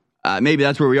plans. Maybe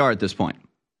that's where we are at this point.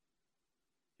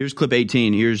 Here's clip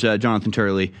 18. Here's Jonathan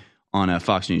Turley on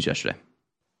Fox News yesterday.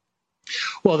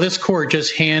 Well, this court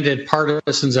just handed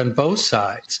partisans on both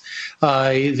sides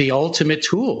the ultimate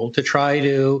tool to try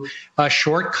to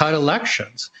shortcut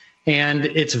elections. And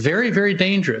it's very, very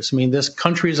dangerous. I mean, this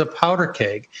country is a powder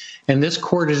keg, and this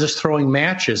court is just throwing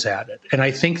matches at it. And I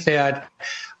think that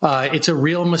it's a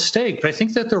real mistake. But I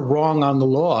think that they're wrong on the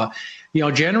law. You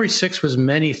know, January 6th was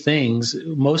many things,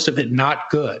 most of it not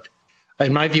good.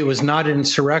 In my view, it was not an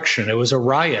insurrection. It was a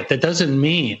riot. That doesn't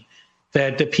mean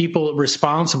that the people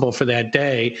responsible for that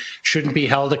day shouldn't be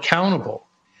held accountable.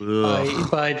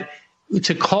 But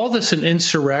to call this an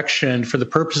insurrection for the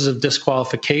purpose of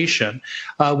disqualification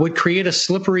would create a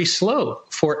slippery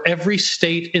slope for every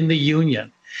state in the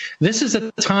union. This is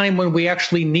a time when we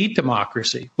actually need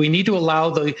democracy. We need to allow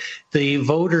the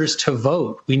voters to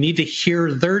vote. We need to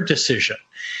hear their decision.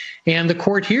 And the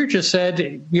court here just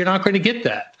said, you're not going to get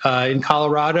that. In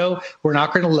Colorado, we're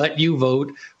not going to let you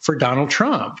vote for Donald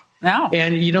Trump. No.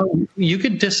 And, you know, you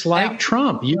could dislike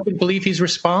Trump. You could believe he's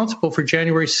responsible for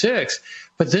January 6th,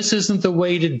 but this isn't the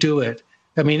way to do it.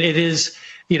 I mean, it is,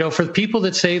 you know, for the people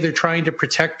that say they're trying to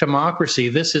protect democracy,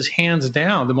 this is hands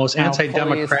down the most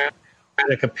anti-democratic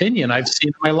opinion I've seen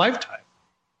in my lifetime.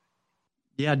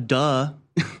 Yeah, duh.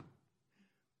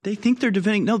 They think they're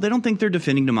defending. No, they don't think they're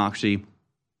defending democracy.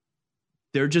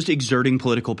 They're just exerting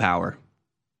political power.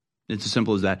 It's as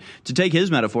simple as that. To take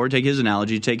his metaphor, take his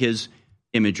analogy, take his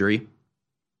imagery,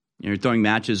 you're throwing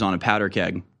matches on a powder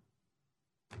keg.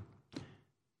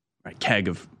 Right, keg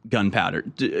of gunpowder.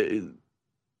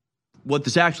 What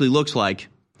this actually looks like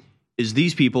is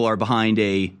these people are behind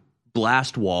a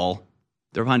blast wall.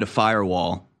 They're behind a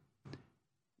firewall.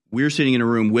 We're sitting in a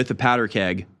room with a powder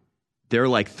keg. They're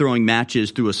like throwing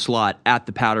matches through a slot at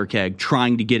the powder keg,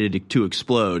 trying to get it to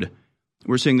explode.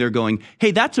 We're sitting there going,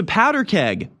 hey, that's a powder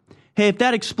keg. Hey, if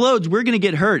that explodes, we're going to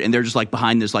get hurt. And they're just like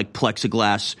behind this like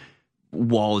plexiglass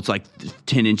wall. It's like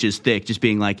 10 inches thick, just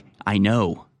being like, I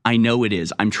know it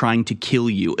is. I'm trying to kill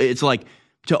you. It's like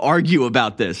to argue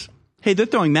about this. Hey, they're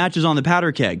throwing matches on the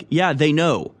powder keg. Yeah, they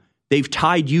know. They've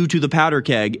tied you to the powder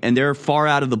keg, and they're far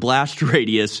out of the blast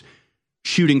radius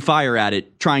shooting fire at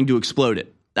it, trying to explode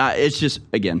it. It's just,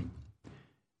 again,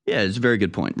 yeah, it's a very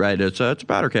good point, right? It's a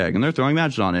powder keg, and they're throwing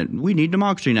matches on it. We need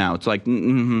democracy now. It's like, we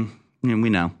know.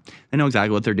 They know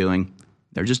exactly what they're doing.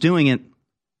 They're just doing it.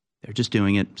 They're just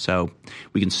doing it. So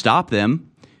we can stop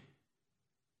them.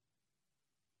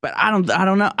 But I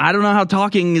don't know. I don't know how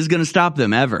talking is going to stop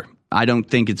them ever. I don't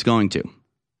think it's going to.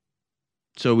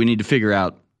 So we need to figure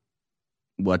out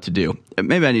what to do.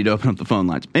 Maybe I need to open up the phone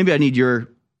lines. Maybe I need your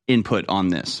input on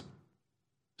this.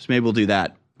 So maybe we'll do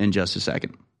that in just a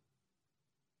second.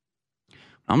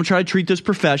 I'm going to try to treat this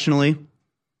professionally.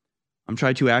 I'm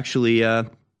trying to actually, I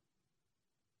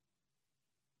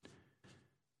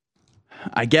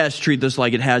guess, treat this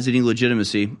like it has any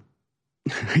legitimacy.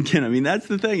 Again, I mean, that's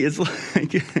the thing. It's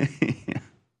like,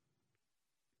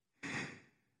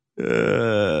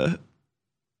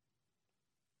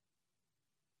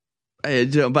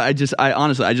 I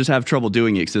honestly just have trouble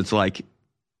doing it because it's like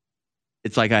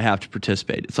I have to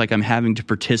participate. It's like I'm having to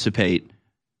participate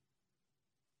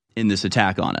in this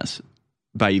attack on us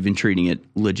by even treating it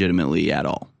legitimately at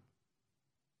all.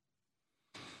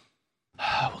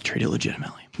 We'll treat it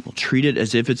legitimately. We'll treat it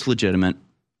as if it's legitimate.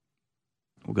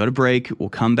 We'll go to break. We'll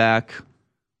come back,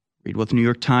 read what the New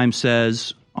York Times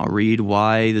says. I'll read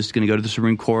why this is going to go to the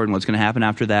Supreme Court and what's going to happen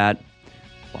after that.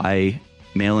 Why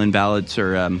mail-in ballots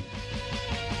or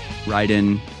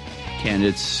write-in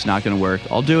candidates not going to work.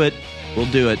 I'll do it.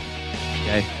 We'll do it.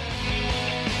 Okay.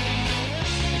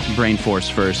 Brain force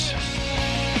first.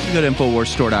 You go to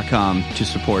InfoWarsStore.com to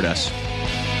support us.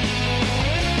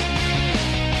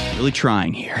 Really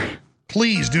trying here.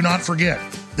 Please do not forget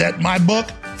that my book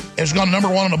has gone number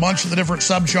one on a bunch of the different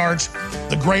subcharts.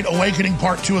 The Great Awakening,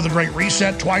 Part 2 of The Great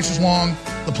Reset, twice as long.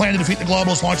 The Plan to Defeat the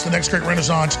Globalists, Launch the Next Great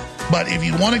Renaissance. But if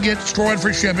you want to get destroyed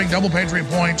for shipping, double Patriot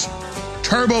points,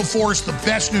 Turbo Force, the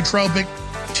best nootropic,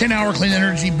 10-hour clean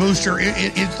energy booster.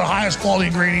 It's the highest quality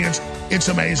ingredients. It's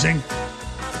amazing.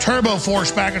 Turbo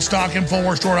Force back in stock,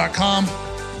 InfoWarsStore.com.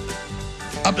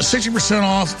 Up to 60%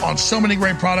 off on so many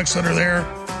great products that are there.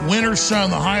 Winter Sun,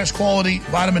 the highest quality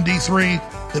vitamin D3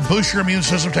 that boosts your immune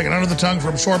system, taken under the tongue for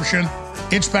absorption.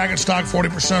 It's back in stock,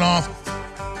 40% off.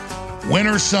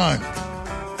 Winter Sun,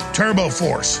 Turbo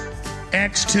Force,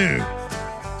 X2,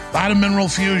 Vitamin Mineral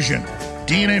Fusion,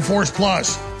 DNA Force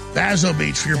Plus, Vaso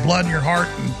Beats for your blood and your heart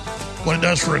and what it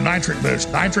does for a nitric boost.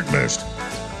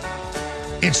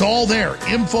 It's all there.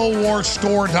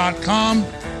 InfoWarsStore.com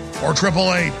or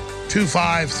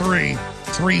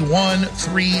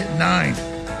 888-253-3139.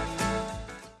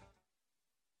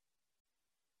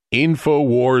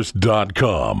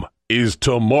 Infowars.com is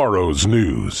tomorrow's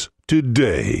news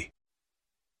today.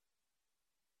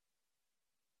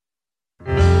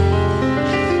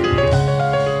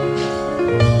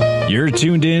 You're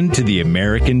tuned in to the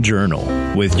American Journal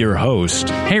with your host,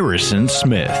 Harrison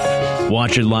Smith.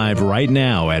 Watch it live right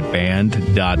now at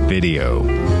band.video. All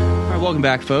right, welcome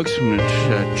back, folks. I'm going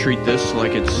to treat this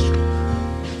like it's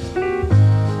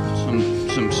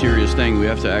some serious thing we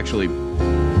have to actually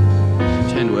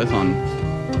contend with on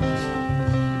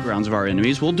the grounds of our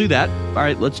enemies. We'll do that. All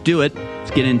right, let's do it.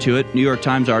 Let's get into it. New York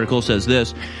Times article says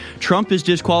this. Trump is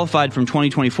disqualified from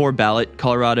 2024 ballot.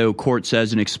 Colorado court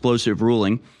says an explosive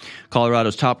ruling.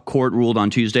 Colorado's top court ruled on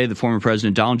Tuesday that former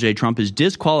President Donald J. Trump is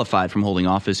disqualified from holding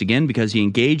office again because he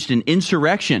engaged in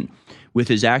insurrection with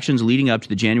his actions leading up to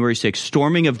the January 6th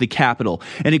storming of the Capitol,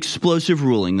 an explosive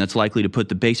ruling that's likely to put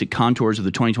the basic contours of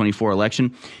the 2024 election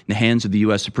in the hands of the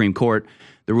U.S. Supreme Court.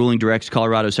 The ruling directs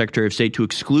Colorado Secretary of State to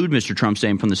exclude Mr. Trump's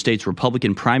name from the state's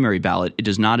Republican primary ballot. It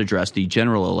does not address the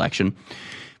general election.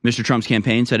 Mr. Trump's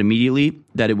campaign said immediately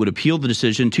that it would appeal the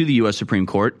decision to the U.S. Supreme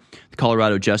Court. The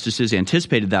Colorado justices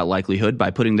anticipated that likelihood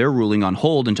by putting their ruling on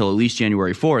hold until at least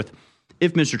January 4th.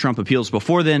 If Mr. Trump appeals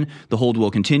before then, the hold will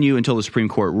continue until the Supreme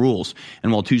Court rules.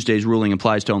 And while Tuesday's ruling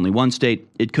applies to only one state,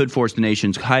 it could force the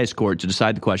nation's highest court to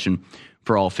decide the question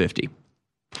for all 50.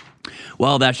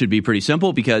 Well, that should be pretty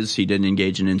simple because he didn't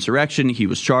engage in insurrection. He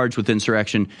was charged with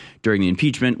insurrection during the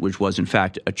impeachment, which was in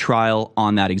fact a trial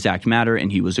on that exact matter,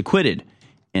 and he was acquitted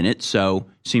in it. So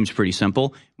seems pretty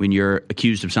simple. When you're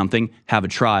accused of something, have a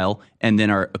trial, and then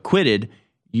are acquitted,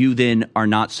 you then are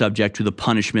not subject to the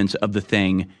punishments of the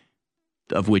thing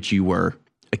of which you were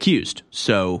accused.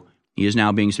 So he is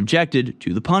now being subjected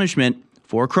to the punishment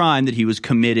for a crime that he was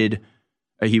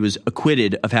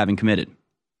acquitted of having committed.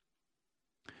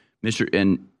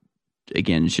 And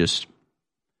again, it's just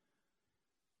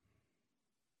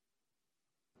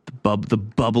the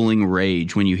bubbling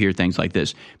rage when you hear things like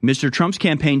this. Mr. Trump's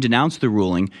campaign denounced the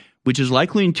ruling, which is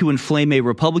likely to inflame a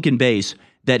Republican base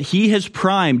that he has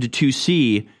primed to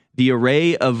see the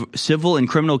array of civil and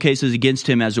criminal cases against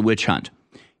him as a witch hunt.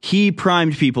 He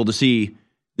primed people to see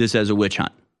this as a witch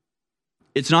hunt.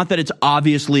 It's not that it's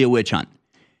obviously a witch hunt.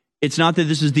 It's not that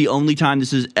this is the only time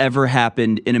this has ever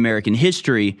happened in American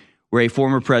history where a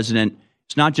former president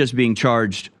is not just being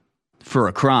charged for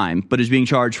a crime, but is being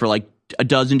charged for like a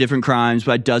dozen different crimes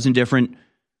by a dozen different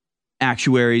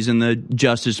actuaries in the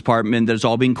Justice Department, that it's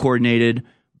all being coordinated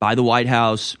by the White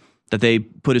House, that they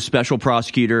put a special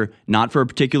prosecutor, not for a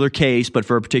particular case, but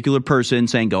for a particular person,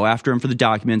 saying go after him for the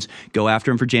documents, go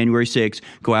after him for January 6th,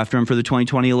 go after him for the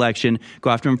 2020 election, go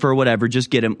after him for whatever, just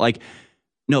get him. Like,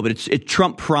 no, but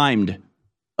Trump primed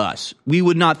us. We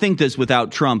would not think this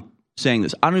without Trump saying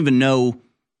this. I don't even know.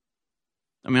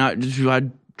 I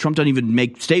mean, Trump doesn't even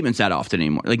make statements that often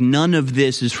anymore. Like, none of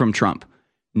this is from Trump.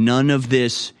 None of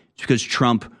this is because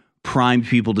Trump primed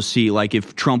people to see. Like,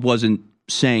 if Trump wasn't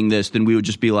saying this, then we would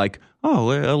just be like,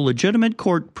 oh, a legitimate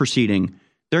court proceeding.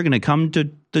 They're going to come to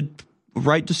the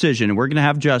right decision and we're going to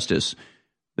have justice.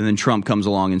 And then Trump comes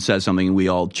along and says something and we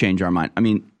all change our mind. I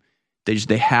mean,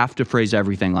 they have to phrase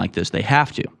everything like this. They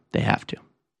have to.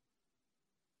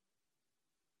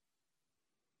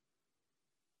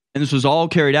 And this was all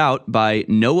carried out by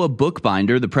Noah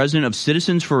Bookbinder, the president of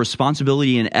Citizens for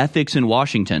Responsibility and Ethics in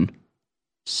Washington.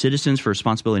 Citizens for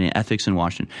Responsibility and Ethics in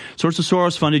Washington. So it's a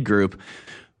Soros-funded group.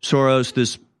 Soros,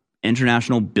 this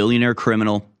international billionaire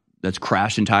criminal that's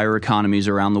crashed entire economies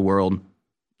around the world,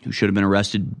 who should have been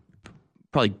arrested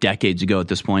probably decades ago at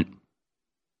this point.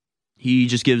 He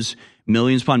just gives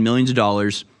millions upon millions of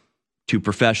dollars to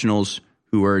professionals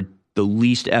who are the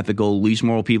least ethical, least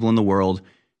moral people in the world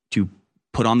to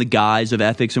put on the guise of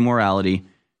ethics and morality,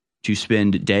 to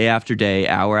spend day after day,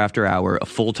 hour after hour, a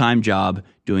full-time job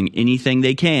doing anything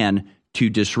they can to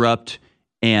disrupt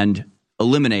and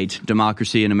eliminate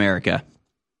democracy in America.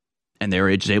 And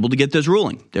they're just able to get this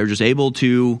ruling. They're just able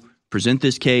to present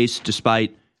this case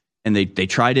despite, and they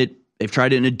tried it. They've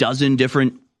tried it in a dozen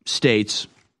different states.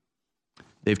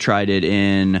 They've tried it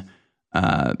in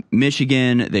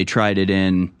Michigan. They tried it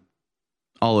in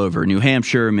all over New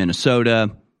Hampshire, Minnesota,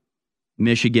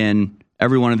 Michigan.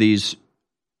 Every one of these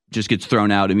just gets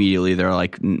thrown out immediately. They're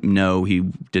like, no, he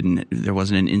didn't. There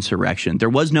wasn't an insurrection. There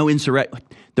was no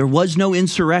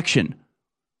insurrection.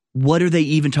 What are they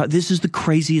even talking? This is the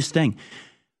craziest thing.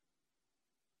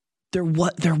 There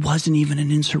wasn't even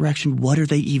an insurrection. What are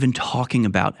they even talking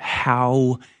about?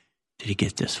 How did it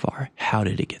get this far? How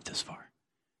did it get this far?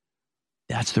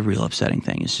 That's the real upsetting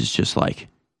thing. It's just like,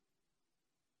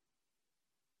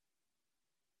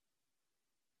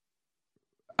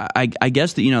 I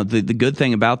guess that, the good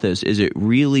thing about this is it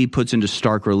really puts into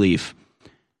stark relief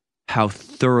how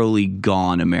thoroughly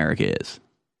gone America is.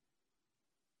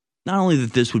 Not only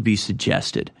that this would be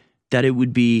suggested, that it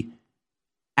would be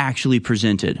actually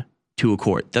presented to a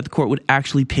court, that the court would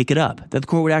actually pick it up, that the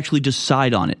court would actually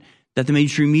decide on it, that the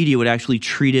mainstream media would actually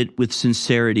treat it with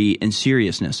sincerity and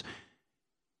seriousness.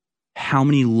 How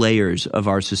many layers of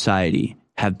our society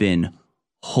have been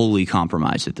wholly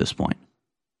compromised at this point?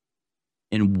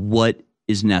 And what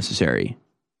is necessary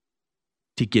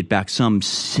to get back some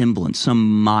semblance,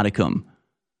 some modicum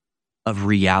of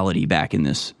reality back in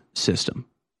this system?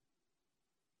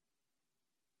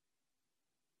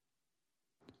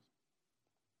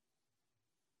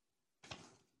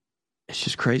 It's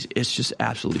just crazy. It's just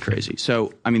absolutely crazy.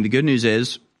 So, I mean, the good news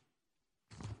is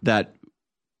that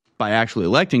by actually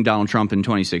electing Donald Trump in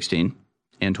 2016,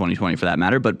 and 2020 for that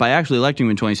matter, but by actually electing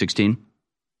him in 2016,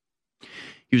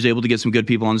 he was able to get some good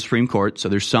people on the Supreme Court. So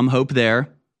there's some hope there,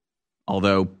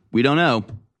 although we don't know.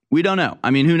 We don't know.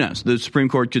 I mean, who knows? The Supreme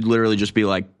Court could literally just be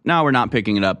like, no, we're not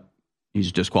picking it up.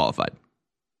 He's disqualified.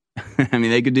 I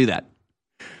mean, they could do that.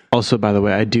 Also, by the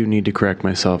way, I do need to correct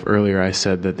myself. Earlier, I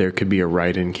said that there could be a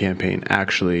write-in campaign.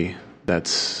 Actually,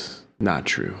 that's not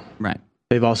true. Right.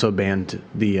 They've also banned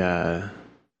the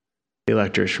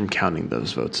electors from counting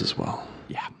those votes as well.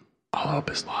 Yeah. All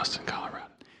hope is lost in Colorado.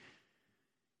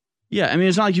 Yeah, I mean,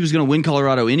 it's not like he was going to win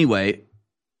Colorado anyway,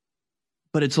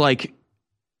 but it's like,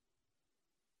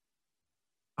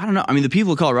 I don't know. I mean, the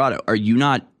people of Colorado, are you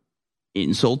not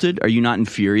insulted? Are you not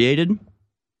infuriated?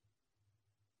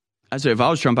 I said, if I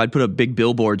was Trump, I'd put up big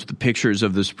billboards with the pictures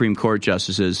of the Supreme Court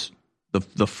justices,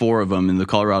 the four of them in the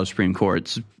Colorado Supreme Court.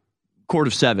 It's a court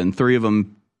of 7, 3 of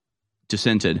them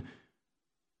dissented.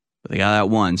 But they got that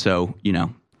one. So,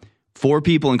 4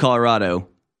 people in Colorado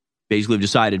basically have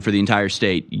decided for the entire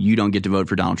state, you don't get to vote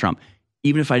for Donald Trump.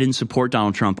 Even if I didn't support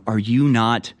Donald Trump, are you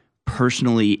not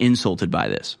personally insulted by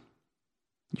this?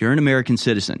 You're an American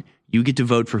citizen. You get to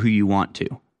vote for who you want to.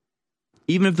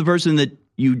 Even if the person that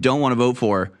you don't want to vote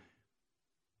for,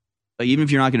 like, even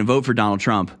if you're not going to vote for Donald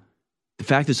Trump, the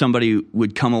fact that somebody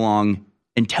would come along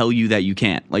and tell you that you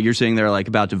can't, like you're sitting there like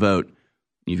about to vote,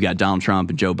 you've got Donald Trump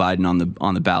and Joe Biden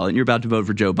on the ballot, and you're about to vote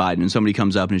for Joe Biden, and somebody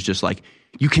comes up and is just like,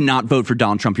 you cannot vote for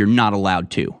Donald Trump. You're not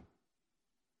allowed to.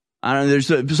 I don't know.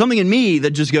 There's something in me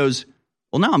that just goes,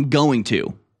 well, now I'm going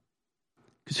to.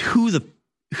 Because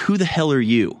who the hell are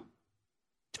you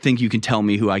to think you can tell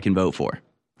me who I can vote for?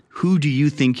 Who do you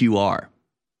think you are?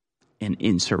 An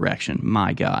insurrection.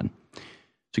 My God.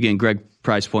 So again, Greg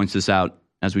Price points this out,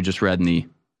 as we just read in the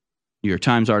New York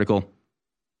Times article.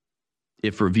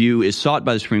 If review is sought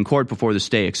by the Supreme Court before the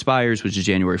stay expires, which is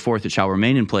January 4th, it shall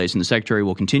remain in place, and the Secretary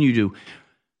will continue to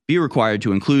be required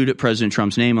to include President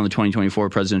Trump's name on the 2024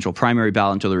 presidential primary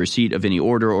ballot until the receipt of any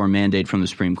order or mandate from the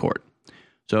Supreme Court.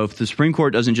 So if the Supreme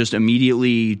Court doesn't just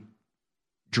immediately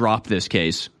drop this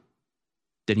case,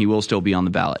 then he will still be on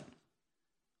the ballot.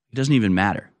 It doesn't even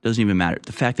matter. It doesn't even matter.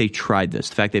 The fact they tried this,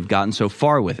 the fact they've gotten so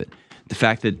far with it, the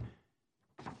fact that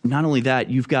not only that,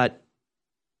 you've got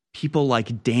people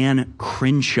like Dan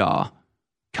Crenshaw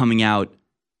coming out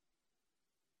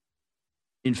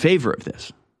in favor of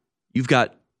this. You've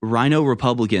got Rhino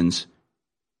Republicans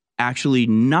actually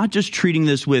not just treating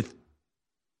this with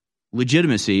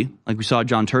legitimacy, like we saw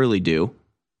John Turley do,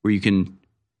 where you can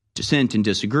dissent and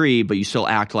disagree, but you still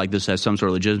act like this has some sort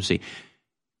of legitimacy.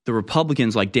 The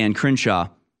Republicans like Dan Crenshaw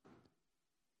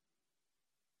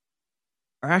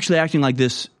are actually acting like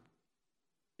this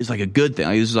is like a good thing.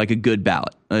 Like this is like a good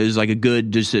ballot. This is like a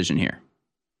good decision here.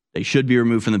 They should be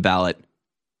removed from the ballot.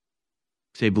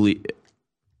 They believe.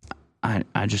 I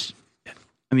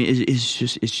mean, it's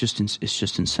just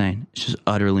insane. It's just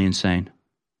utterly insane.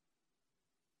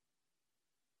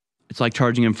 It's like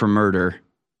charging him for murder,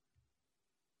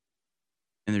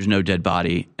 and there's no dead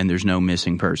body, and there's no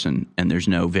missing person, and there's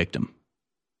no victim.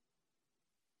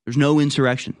 There's no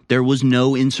insurrection. There was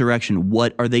no insurrection.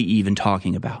 What are they even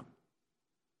talking about?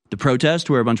 The protest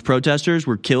where a bunch of protesters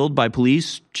were killed by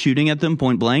police shooting at them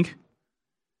point blank?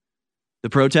 The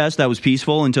protest that was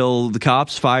peaceful until the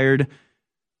cops fired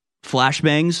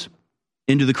flashbangs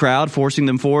into the crowd, forcing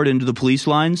them forward into the police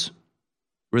lines,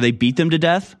 where they beat them to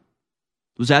death?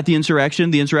 Was that the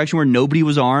insurrection? The insurrection where nobody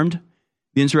was armed?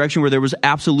 The insurrection where there was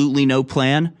absolutely no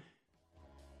plan,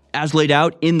 as laid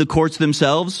out in the courts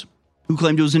themselves, who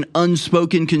claimed it was an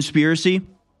unspoken conspiracy?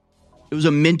 It was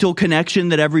a mental connection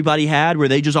that everybody had where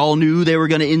they just all knew they were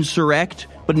going to insurrect,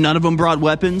 but none of them brought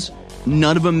weapons.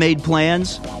 None of them made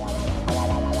plans.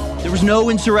 There was no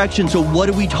insurrection, so what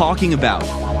are we talking about?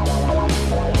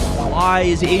 Why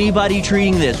is anybody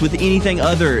treating this with anything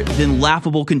other than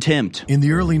laughable contempt? In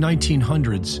the early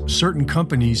 1900s, certain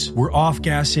companies were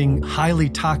off-gassing highly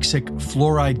toxic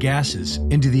fluoride gases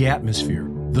into the atmosphere.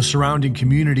 The surrounding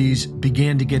communities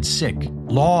began to get sick.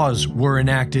 Laws were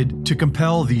enacted to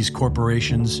compel these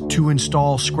corporations to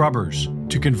install scrubbers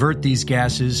to convert these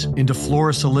gases into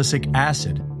fluorosilicic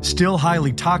acid, still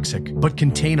highly toxic but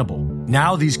containable.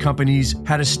 Now these companies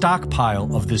had a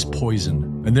stockpile of this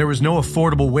poison, and there was no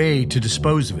affordable way to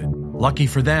dispose of it. Lucky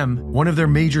for them, one of their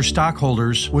major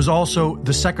stockholders was also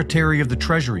the Secretary of the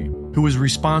Treasury, who was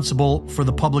responsible for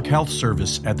the Public Health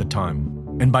Service at the time.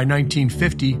 And by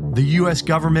 1950, the U.S.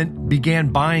 government began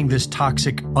buying this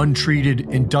toxic, untreated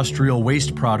industrial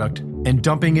waste product and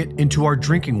dumping it into our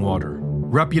drinking water.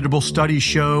 Reputable studies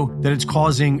show that it's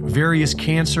causing various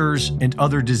cancers and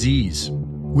other disease.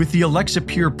 With the Alexa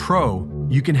Pure Pro,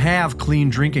 you can have clean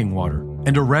drinking water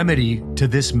and a remedy to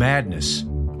this madness.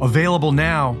 Available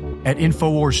now at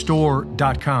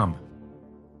InfoWarsStore.com.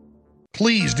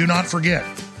 Please do not forget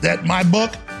that my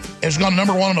book has gone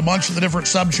number one on a bunch of the different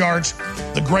subcharts.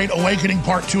 The Great Awakening,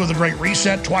 Part 2 of The Great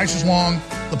Reset, twice as long.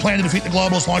 The Plan to Defeat the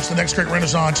Globalists, Launch the Next Great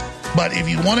Renaissance. But if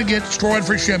you want to get destroyed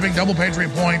free shipping, double paid free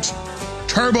points,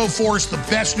 Turbo Force, the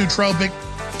best nootropic,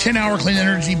 10-hour clean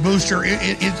energy booster.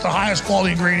 It's the highest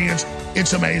quality ingredients.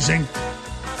 It's amazing.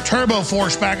 Turbo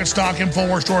Force back in stock,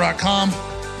 InfoWarsStore.com.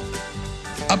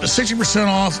 Up to 60%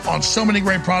 off on so many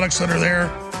great products that are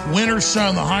there. Winter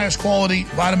Sun, the highest quality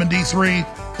vitamin D3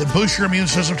 that boosts your immune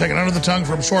system, taken under the tongue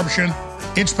for absorption.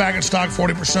 It's back in stock,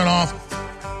 40% off.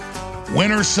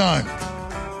 Winter Sun,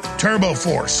 Turbo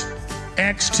Force,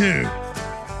 X2,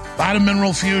 Vitamin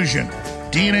Mineral Fusion,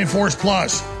 DNA Force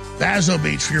Plus, Vaso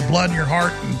Beats for your blood and your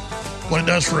heart, and what it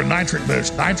does for a nitric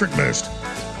boost.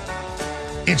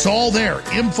 It's all there.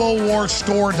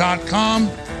 InfoWarsStore.com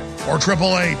or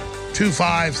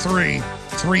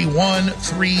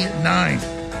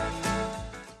 888-253-3139.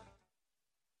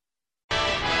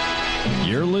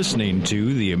 You're listening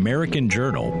to The American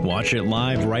Journal. Watch it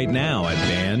live right now at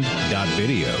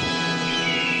band.video.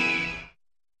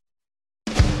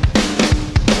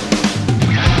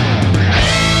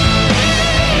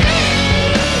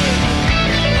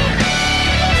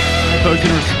 folks,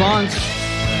 in response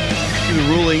to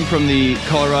the ruling from the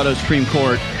Colorado Supreme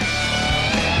Court,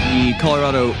 the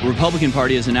Colorado Republican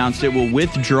Party has announced it will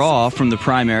withdraw from the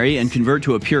primary and convert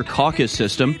to a pure caucus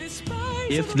system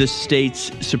if the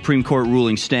state's Supreme Court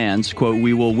ruling stands. Quote,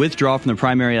 we will withdraw from the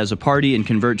primary as a party and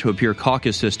convert to a pure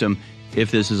caucus system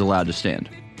if this is allowed to stand.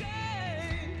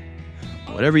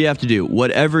 Whatever you have to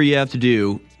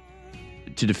do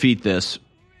to defeat this.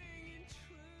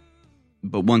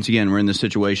 But once again, we're in this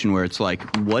situation where it's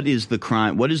like, what is the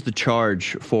crime? What is the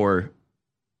charge for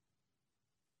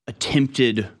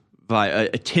attempted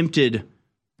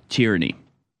tyranny,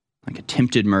 like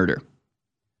attempted murder?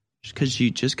 Just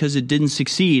because it didn't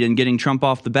succeed in getting Trump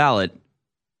off the ballot,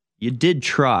 you did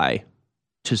try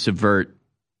to subvert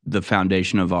the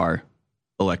foundation of our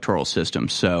electoral system.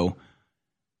 So we're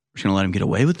just going to let him get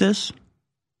away with this?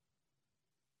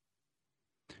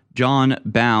 John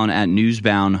Bound at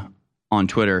Newsbound on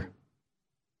Twitter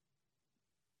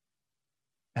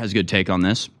has a good take on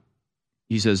this.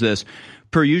 He says this: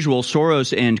 per usual,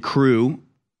 Soros and crew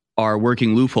are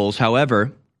working loopholes.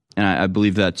 However, and I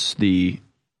believe that's the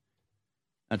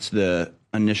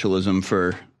initialism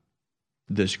for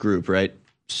this group, right?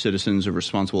 Citizens of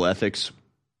Responsible Ethics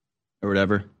or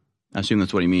whatever. I assume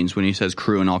that's what he means when he says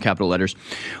crew in all capital letters.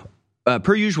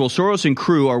 Per usual, Soros and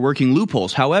crew are working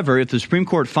loopholes. However, if the Supreme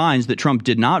Court finds that Trump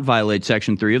did not violate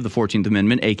Section 3 of the 14th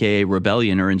Amendment, aka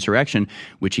rebellion or insurrection,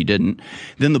 which he didn't,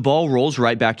 then the ball rolls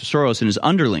right back to Soros and his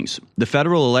underlings. The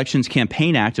Federal Elections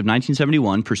Campaign Act of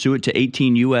 1971, pursuant to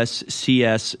 18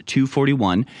 U.S.C.S.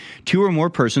 241, two or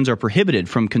more persons are prohibited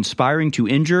from conspiring to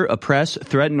injure, oppress,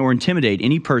 threaten, or intimidate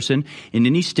any person in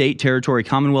any state, territory,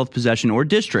 commonwealth, possession, or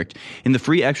district in the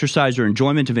free exercise or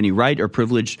enjoyment of any right or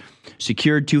privilege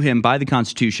secured to him by the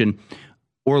Constitution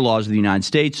or laws of the United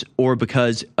States, or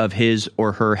because of his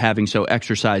or her having so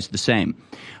exercised the same.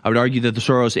 I would argue that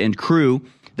Soros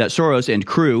and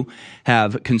crew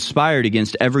have conspired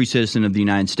against every citizen of the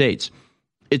United States.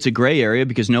 It's a gray area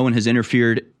because no one has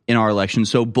interfered in our election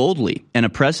so boldly, and a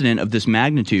precedent of this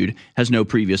magnitude has no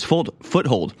previous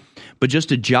foothold. But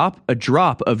just a drop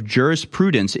of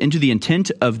jurisprudence into the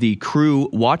intent of the crew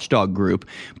watchdog group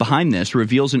behind this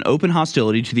reveals an open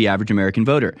hostility to the average American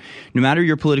voter. No matter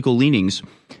your political leanings,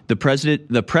 the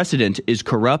precedent is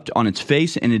corrupt on its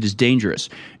face, and it is dangerous.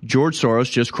 George Soros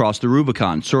just crossed the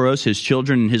Rubicon. Soros, his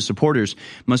children, and his supporters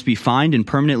must be fined and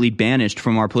permanently banished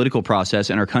from our political process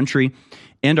and our country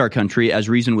as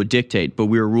reason would dictate, but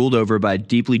we are ruled over by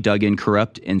deeply dug-in,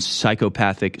 corrupt, and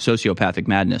sociopathic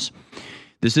madness.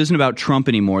 This isn't about Trump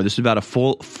anymore. This is about a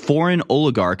foreign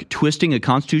oligarch twisting a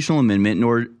constitutional amendment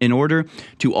in order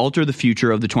to alter the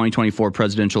future of the 2024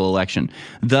 presidential election,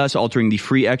 thus altering the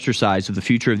free exercise of the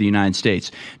future of the United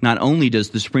States. Not only does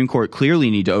the Supreme Court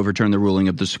clearly need to overturn the ruling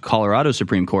of the Colorado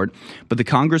Supreme Court, but the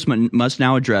Congress must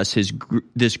now address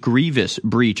this grievous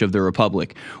breach of the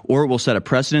Republic, or it will set a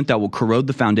precedent that will corrode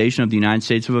the foundation of the United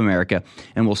States of America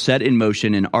and will set in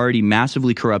motion an already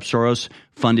massively corrupt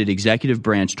Soros-funded executive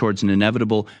branch towards an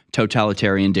inevitable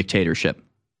totalitarian dictatorship.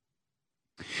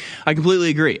 I completely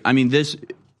agree. I mean, this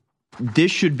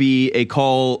should be a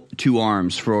call to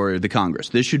arms for the Congress.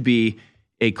 This should be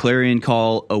a clarion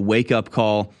call, a wake-up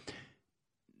call,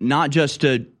 not just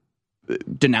to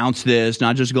denounce this,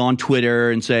 not just go on Twitter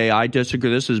and say, I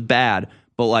disagree, this is bad,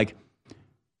 but like,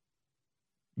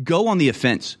 go on the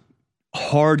offense.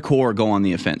 Hardcore go on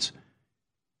the offense.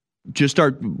 Just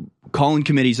start calling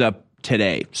committees up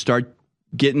today. Start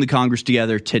getting the Congress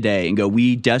together today and go,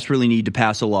 we desperately need to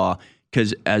pass a law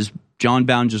because, as John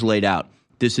Bound just laid out,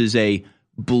 this is a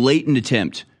blatant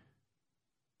attempt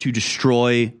to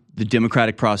destroy the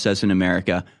democratic process in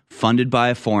America, funded by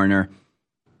a foreigner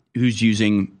who's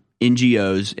using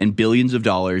NGOs and billions of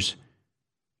dollars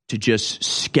to just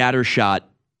scattershot,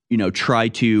 try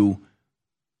to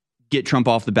get Trump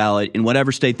off the ballot in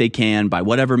whatever state they can, by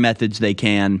whatever methods they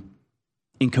can,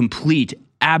 in complete,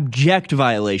 abject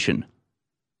violation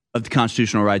of the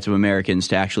constitutional rights of Americans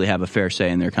to actually have a fair say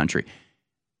in their country.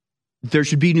 There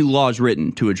should be new laws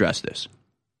written to address this.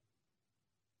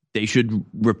 They should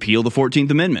repeal the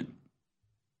 14th Amendment.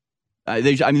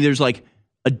 There's like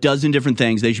a dozen different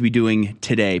things they should be doing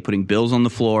today, putting bills on the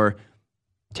floor,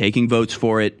 taking votes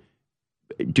for it,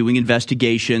 doing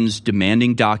investigations,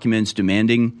 demanding documents,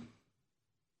 demanding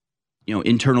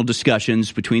internal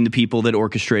discussions between the people that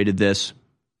orchestrated this,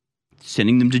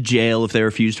 sending them to jail if they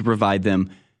refuse to provide them.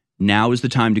 Now is the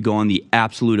time to go on the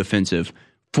absolute offensive.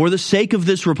 For the sake of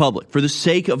this republic, for the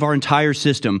sake of our entire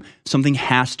system, something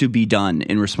has to be done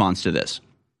in response to this.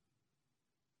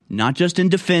 Not just in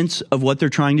defense of what they're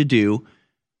trying to do,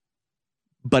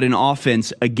 but in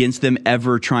offense against them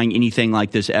ever trying anything like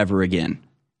this ever again.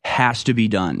 has to be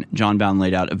done. John Bowne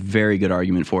laid out a very good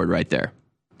argument for it right there.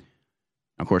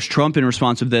 Of course, Trump, in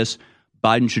response to this,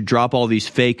 Biden should drop all these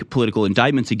fake political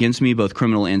indictments against me, both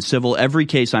criminal and civil. Every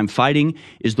case I'm fighting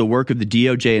is the work of the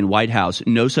DOJ and White House.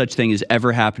 No such thing has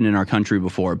ever happened in our country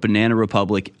before. Banana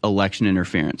Republic, election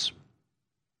interference.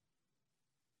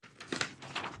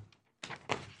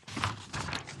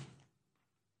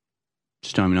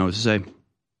 Just don't even know what to say.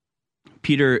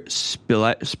 Peter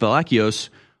Spalakios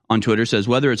on Twitter says,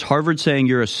 whether it's Harvard saying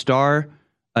you're a star,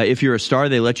 if you're a star,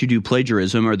 they let you do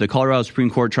plagiarism, or the Colorado Supreme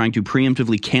Court trying to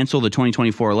preemptively cancel the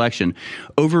 2024 election,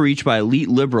 overreach by elite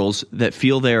liberals that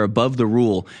feel they are above the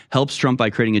rule helps Trump by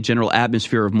creating a general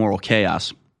atmosphere of moral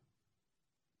chaos.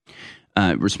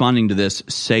 Responding to this,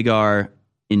 Sagar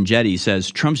Injeti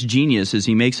says, Trump's genius is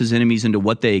he makes his enemies into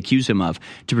what they accuse him of.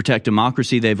 To protect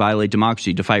democracy, they violate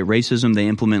democracy. To fight racism, they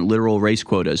implement literal race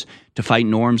quotas. To fight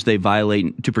norms, they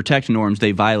violate. To protect norms,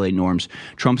 they violate norms.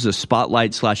 Trump is a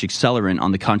spotlight / accelerant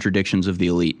on the contradictions of the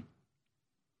elite.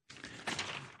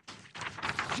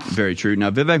 Very true.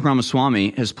 Now, Vivek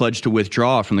Ramaswamy has pledged to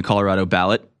withdraw from the Colorado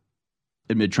ballot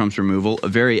amid Trump's removal, a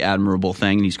very admirable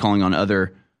thing. And he's calling on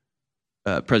other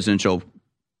presidential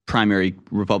primary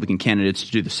Republican candidates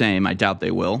to do the same. I doubt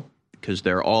they will, because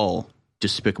they're all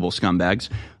despicable scumbags.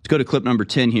 Let's go to clip number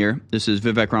 10 here. This is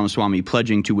Vivek Ramaswamy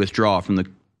pledging to withdraw from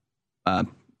the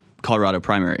Colorado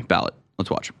primary ballot. Let's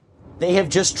watch. They have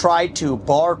just tried to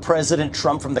bar President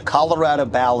Trump from the Colorado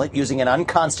ballot using an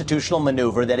unconstitutional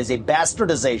maneuver that is a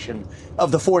bastardization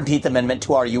of the 14th Amendment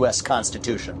to our U.S.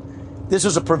 Constitution. This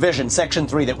was a provision, Section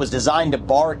 3, that was designed to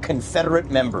bar Confederate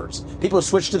members, people who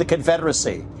switched to the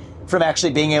Confederacy, from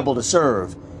actually being able to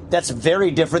serve. That's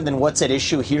very different than what's at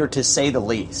issue here, to say the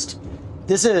least.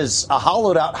 This is a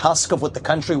hollowed out husk of what the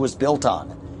country was built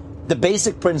on. The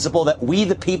basic principle that we,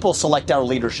 the people, select our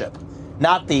leadership,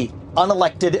 not the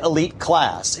unelected elite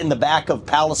class in the back of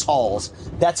palace halls.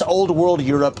 That's old world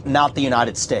Europe, not the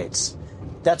United States.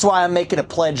 That's why I'm making a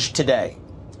pledge today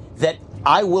that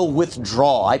I will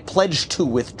withdraw. I pledge to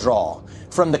withdraw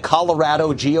from the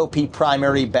Colorado GOP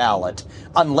primary ballot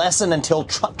unless and until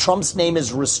Trump's name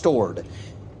is restored.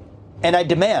 And I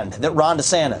demand that Ron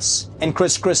DeSantis and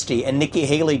Chris Christie and Nikki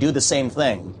Haley do the same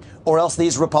thing, or else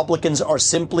these Republicans are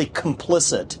simply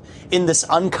complicit in this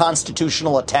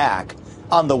unconstitutional attack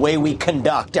on the way we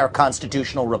conduct our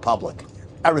constitutional republic.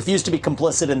 I refuse to be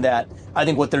complicit in that. I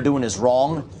think what they're doing is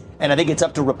wrong. And I think it's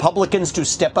up to Republicans to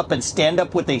step up and stand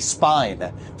up with a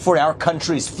spine for our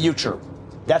country's future.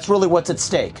 That's really what's at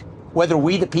stake, whether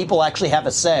we, the people, actually have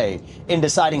a say in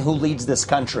deciding who leads this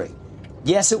country.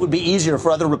 Yes, it would be easier for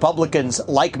other Republicans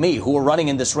like me who are running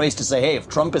in this race to say, hey, if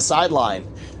Trump is sidelined,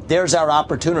 there's our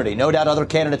opportunity. No doubt other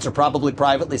candidates are probably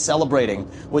privately celebrating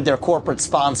with their corporate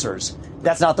sponsors.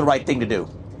 That's not the right thing to do.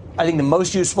 I think the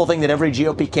most useful thing that every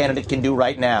GOP candidate can do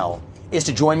right now is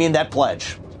to join me in that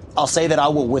pledge. I'll say that I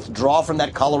will withdraw from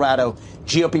that Colorado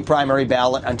GOP primary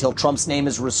ballot until Trump's name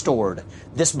is restored.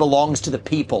 This belongs to the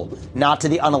people, not to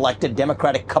the unelected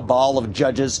Democratic cabal of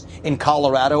judges in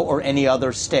Colorado or any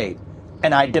other state.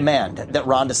 And I demand that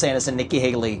Ron DeSantis and Nikki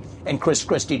Haley and Chris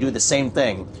Christie do the same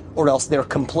thing, or else they're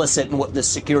complicit in what this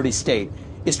security state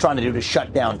is trying to do to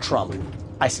shut down Trump.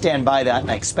 I stand by that, and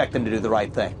I expect them to do the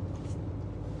right thing.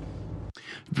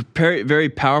 Very, very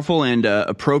powerful and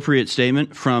appropriate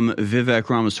statement from Vivek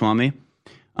Ramaswamy.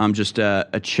 I'm just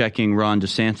checking Ron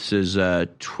DeSantis'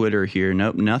 Twitter here.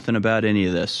 Nope, nothing about any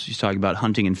of this. He's talking about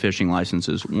hunting and fishing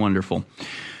licenses. Wonderful.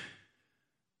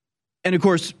 And, of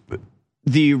course,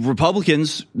 the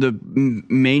Republicans, the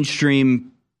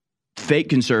mainstream fake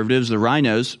conservatives, the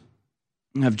rhinos,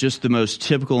 have just the most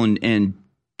typical and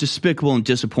despicable and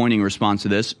disappointing response to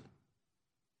this.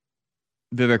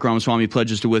 Vivek Ramaswamy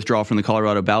pledges to withdraw from the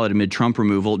Colorado ballot amid Trump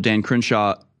removal. Dan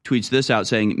Crenshaw tweets this out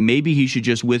saying maybe he should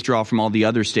just withdraw from all the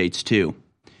other states too.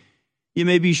 Yeah,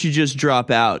 maybe you should just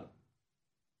drop out.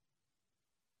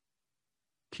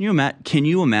 Can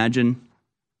you imagine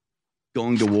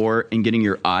going to war and getting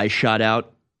your eye shot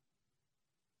out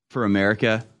for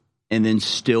America and then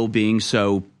still being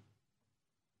so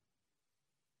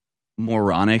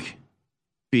moronic,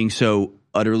 being so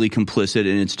utterly complicit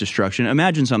in its destruction?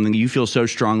 Imagine something that you feel so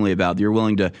strongly about that you're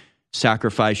willing to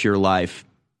sacrifice your life,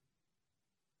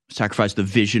 sacrifice the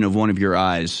vision of one of your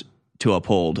eyes to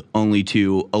uphold, only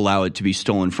to allow it to be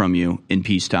stolen from you in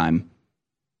peacetime.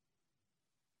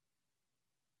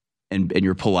 And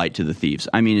you're polite to the thieves.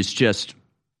 I mean, it's just...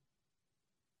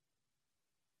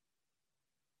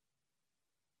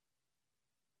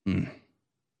 Nayib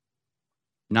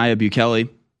Bukele,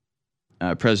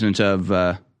 president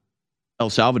of El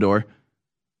Salvador,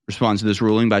 responds to this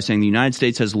ruling by saying the United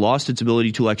States has lost its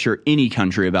ability to lecture any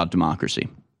country about democracy.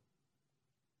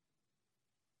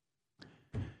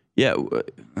 Yeah,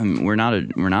 I mean, we're not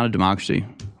a democracy.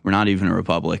 We're not even a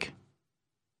republic.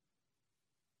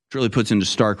 It really puts into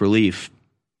stark relief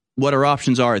what our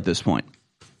options are at this point.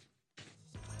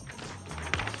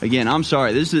 Again, I'm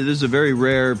sorry. This is a very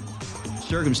rare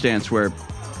circumstance where I'm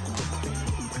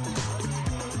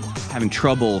having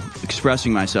trouble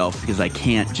expressing myself because I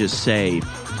can't just say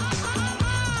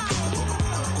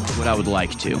what I would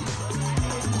like to.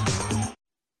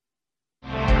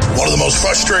 One of the most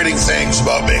frustrating things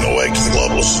about being awake to the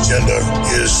globalist agenda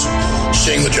is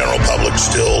seeing the general public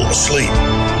still asleep.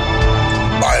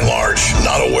 By and large,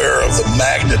 not aware of the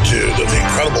magnitude of the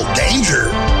incredible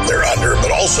danger they're under, but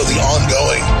also the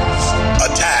ongoing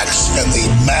attacks and the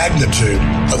magnitude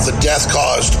of the death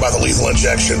caused by the lethal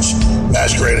injections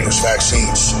masquerading as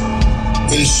vaccines.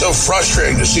 It is so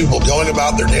frustrating to see people going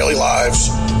about their daily lives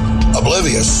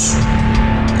oblivious.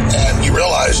 And you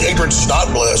realize ignorance is not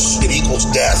bliss, it equals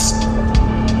death.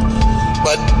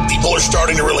 But people are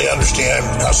starting to really understand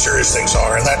how serious things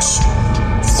are, and that's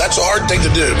a hard thing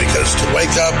to do, because to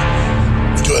wake up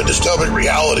to a dystopic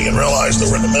reality and realize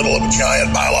that we're in the middle of a giant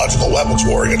biological weapons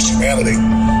war against humanity,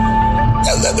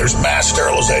 and that there's mass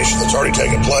sterilization that's already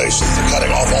taken place, and they're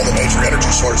cutting off all the major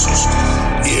energy sources,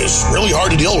 is really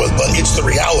hard to deal with, but it's the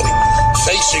reality.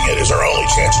 Facing it is our only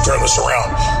chance to turn this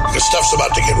around, because stuff's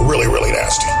about to get really, really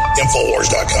nasty.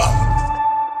 Infowars.com.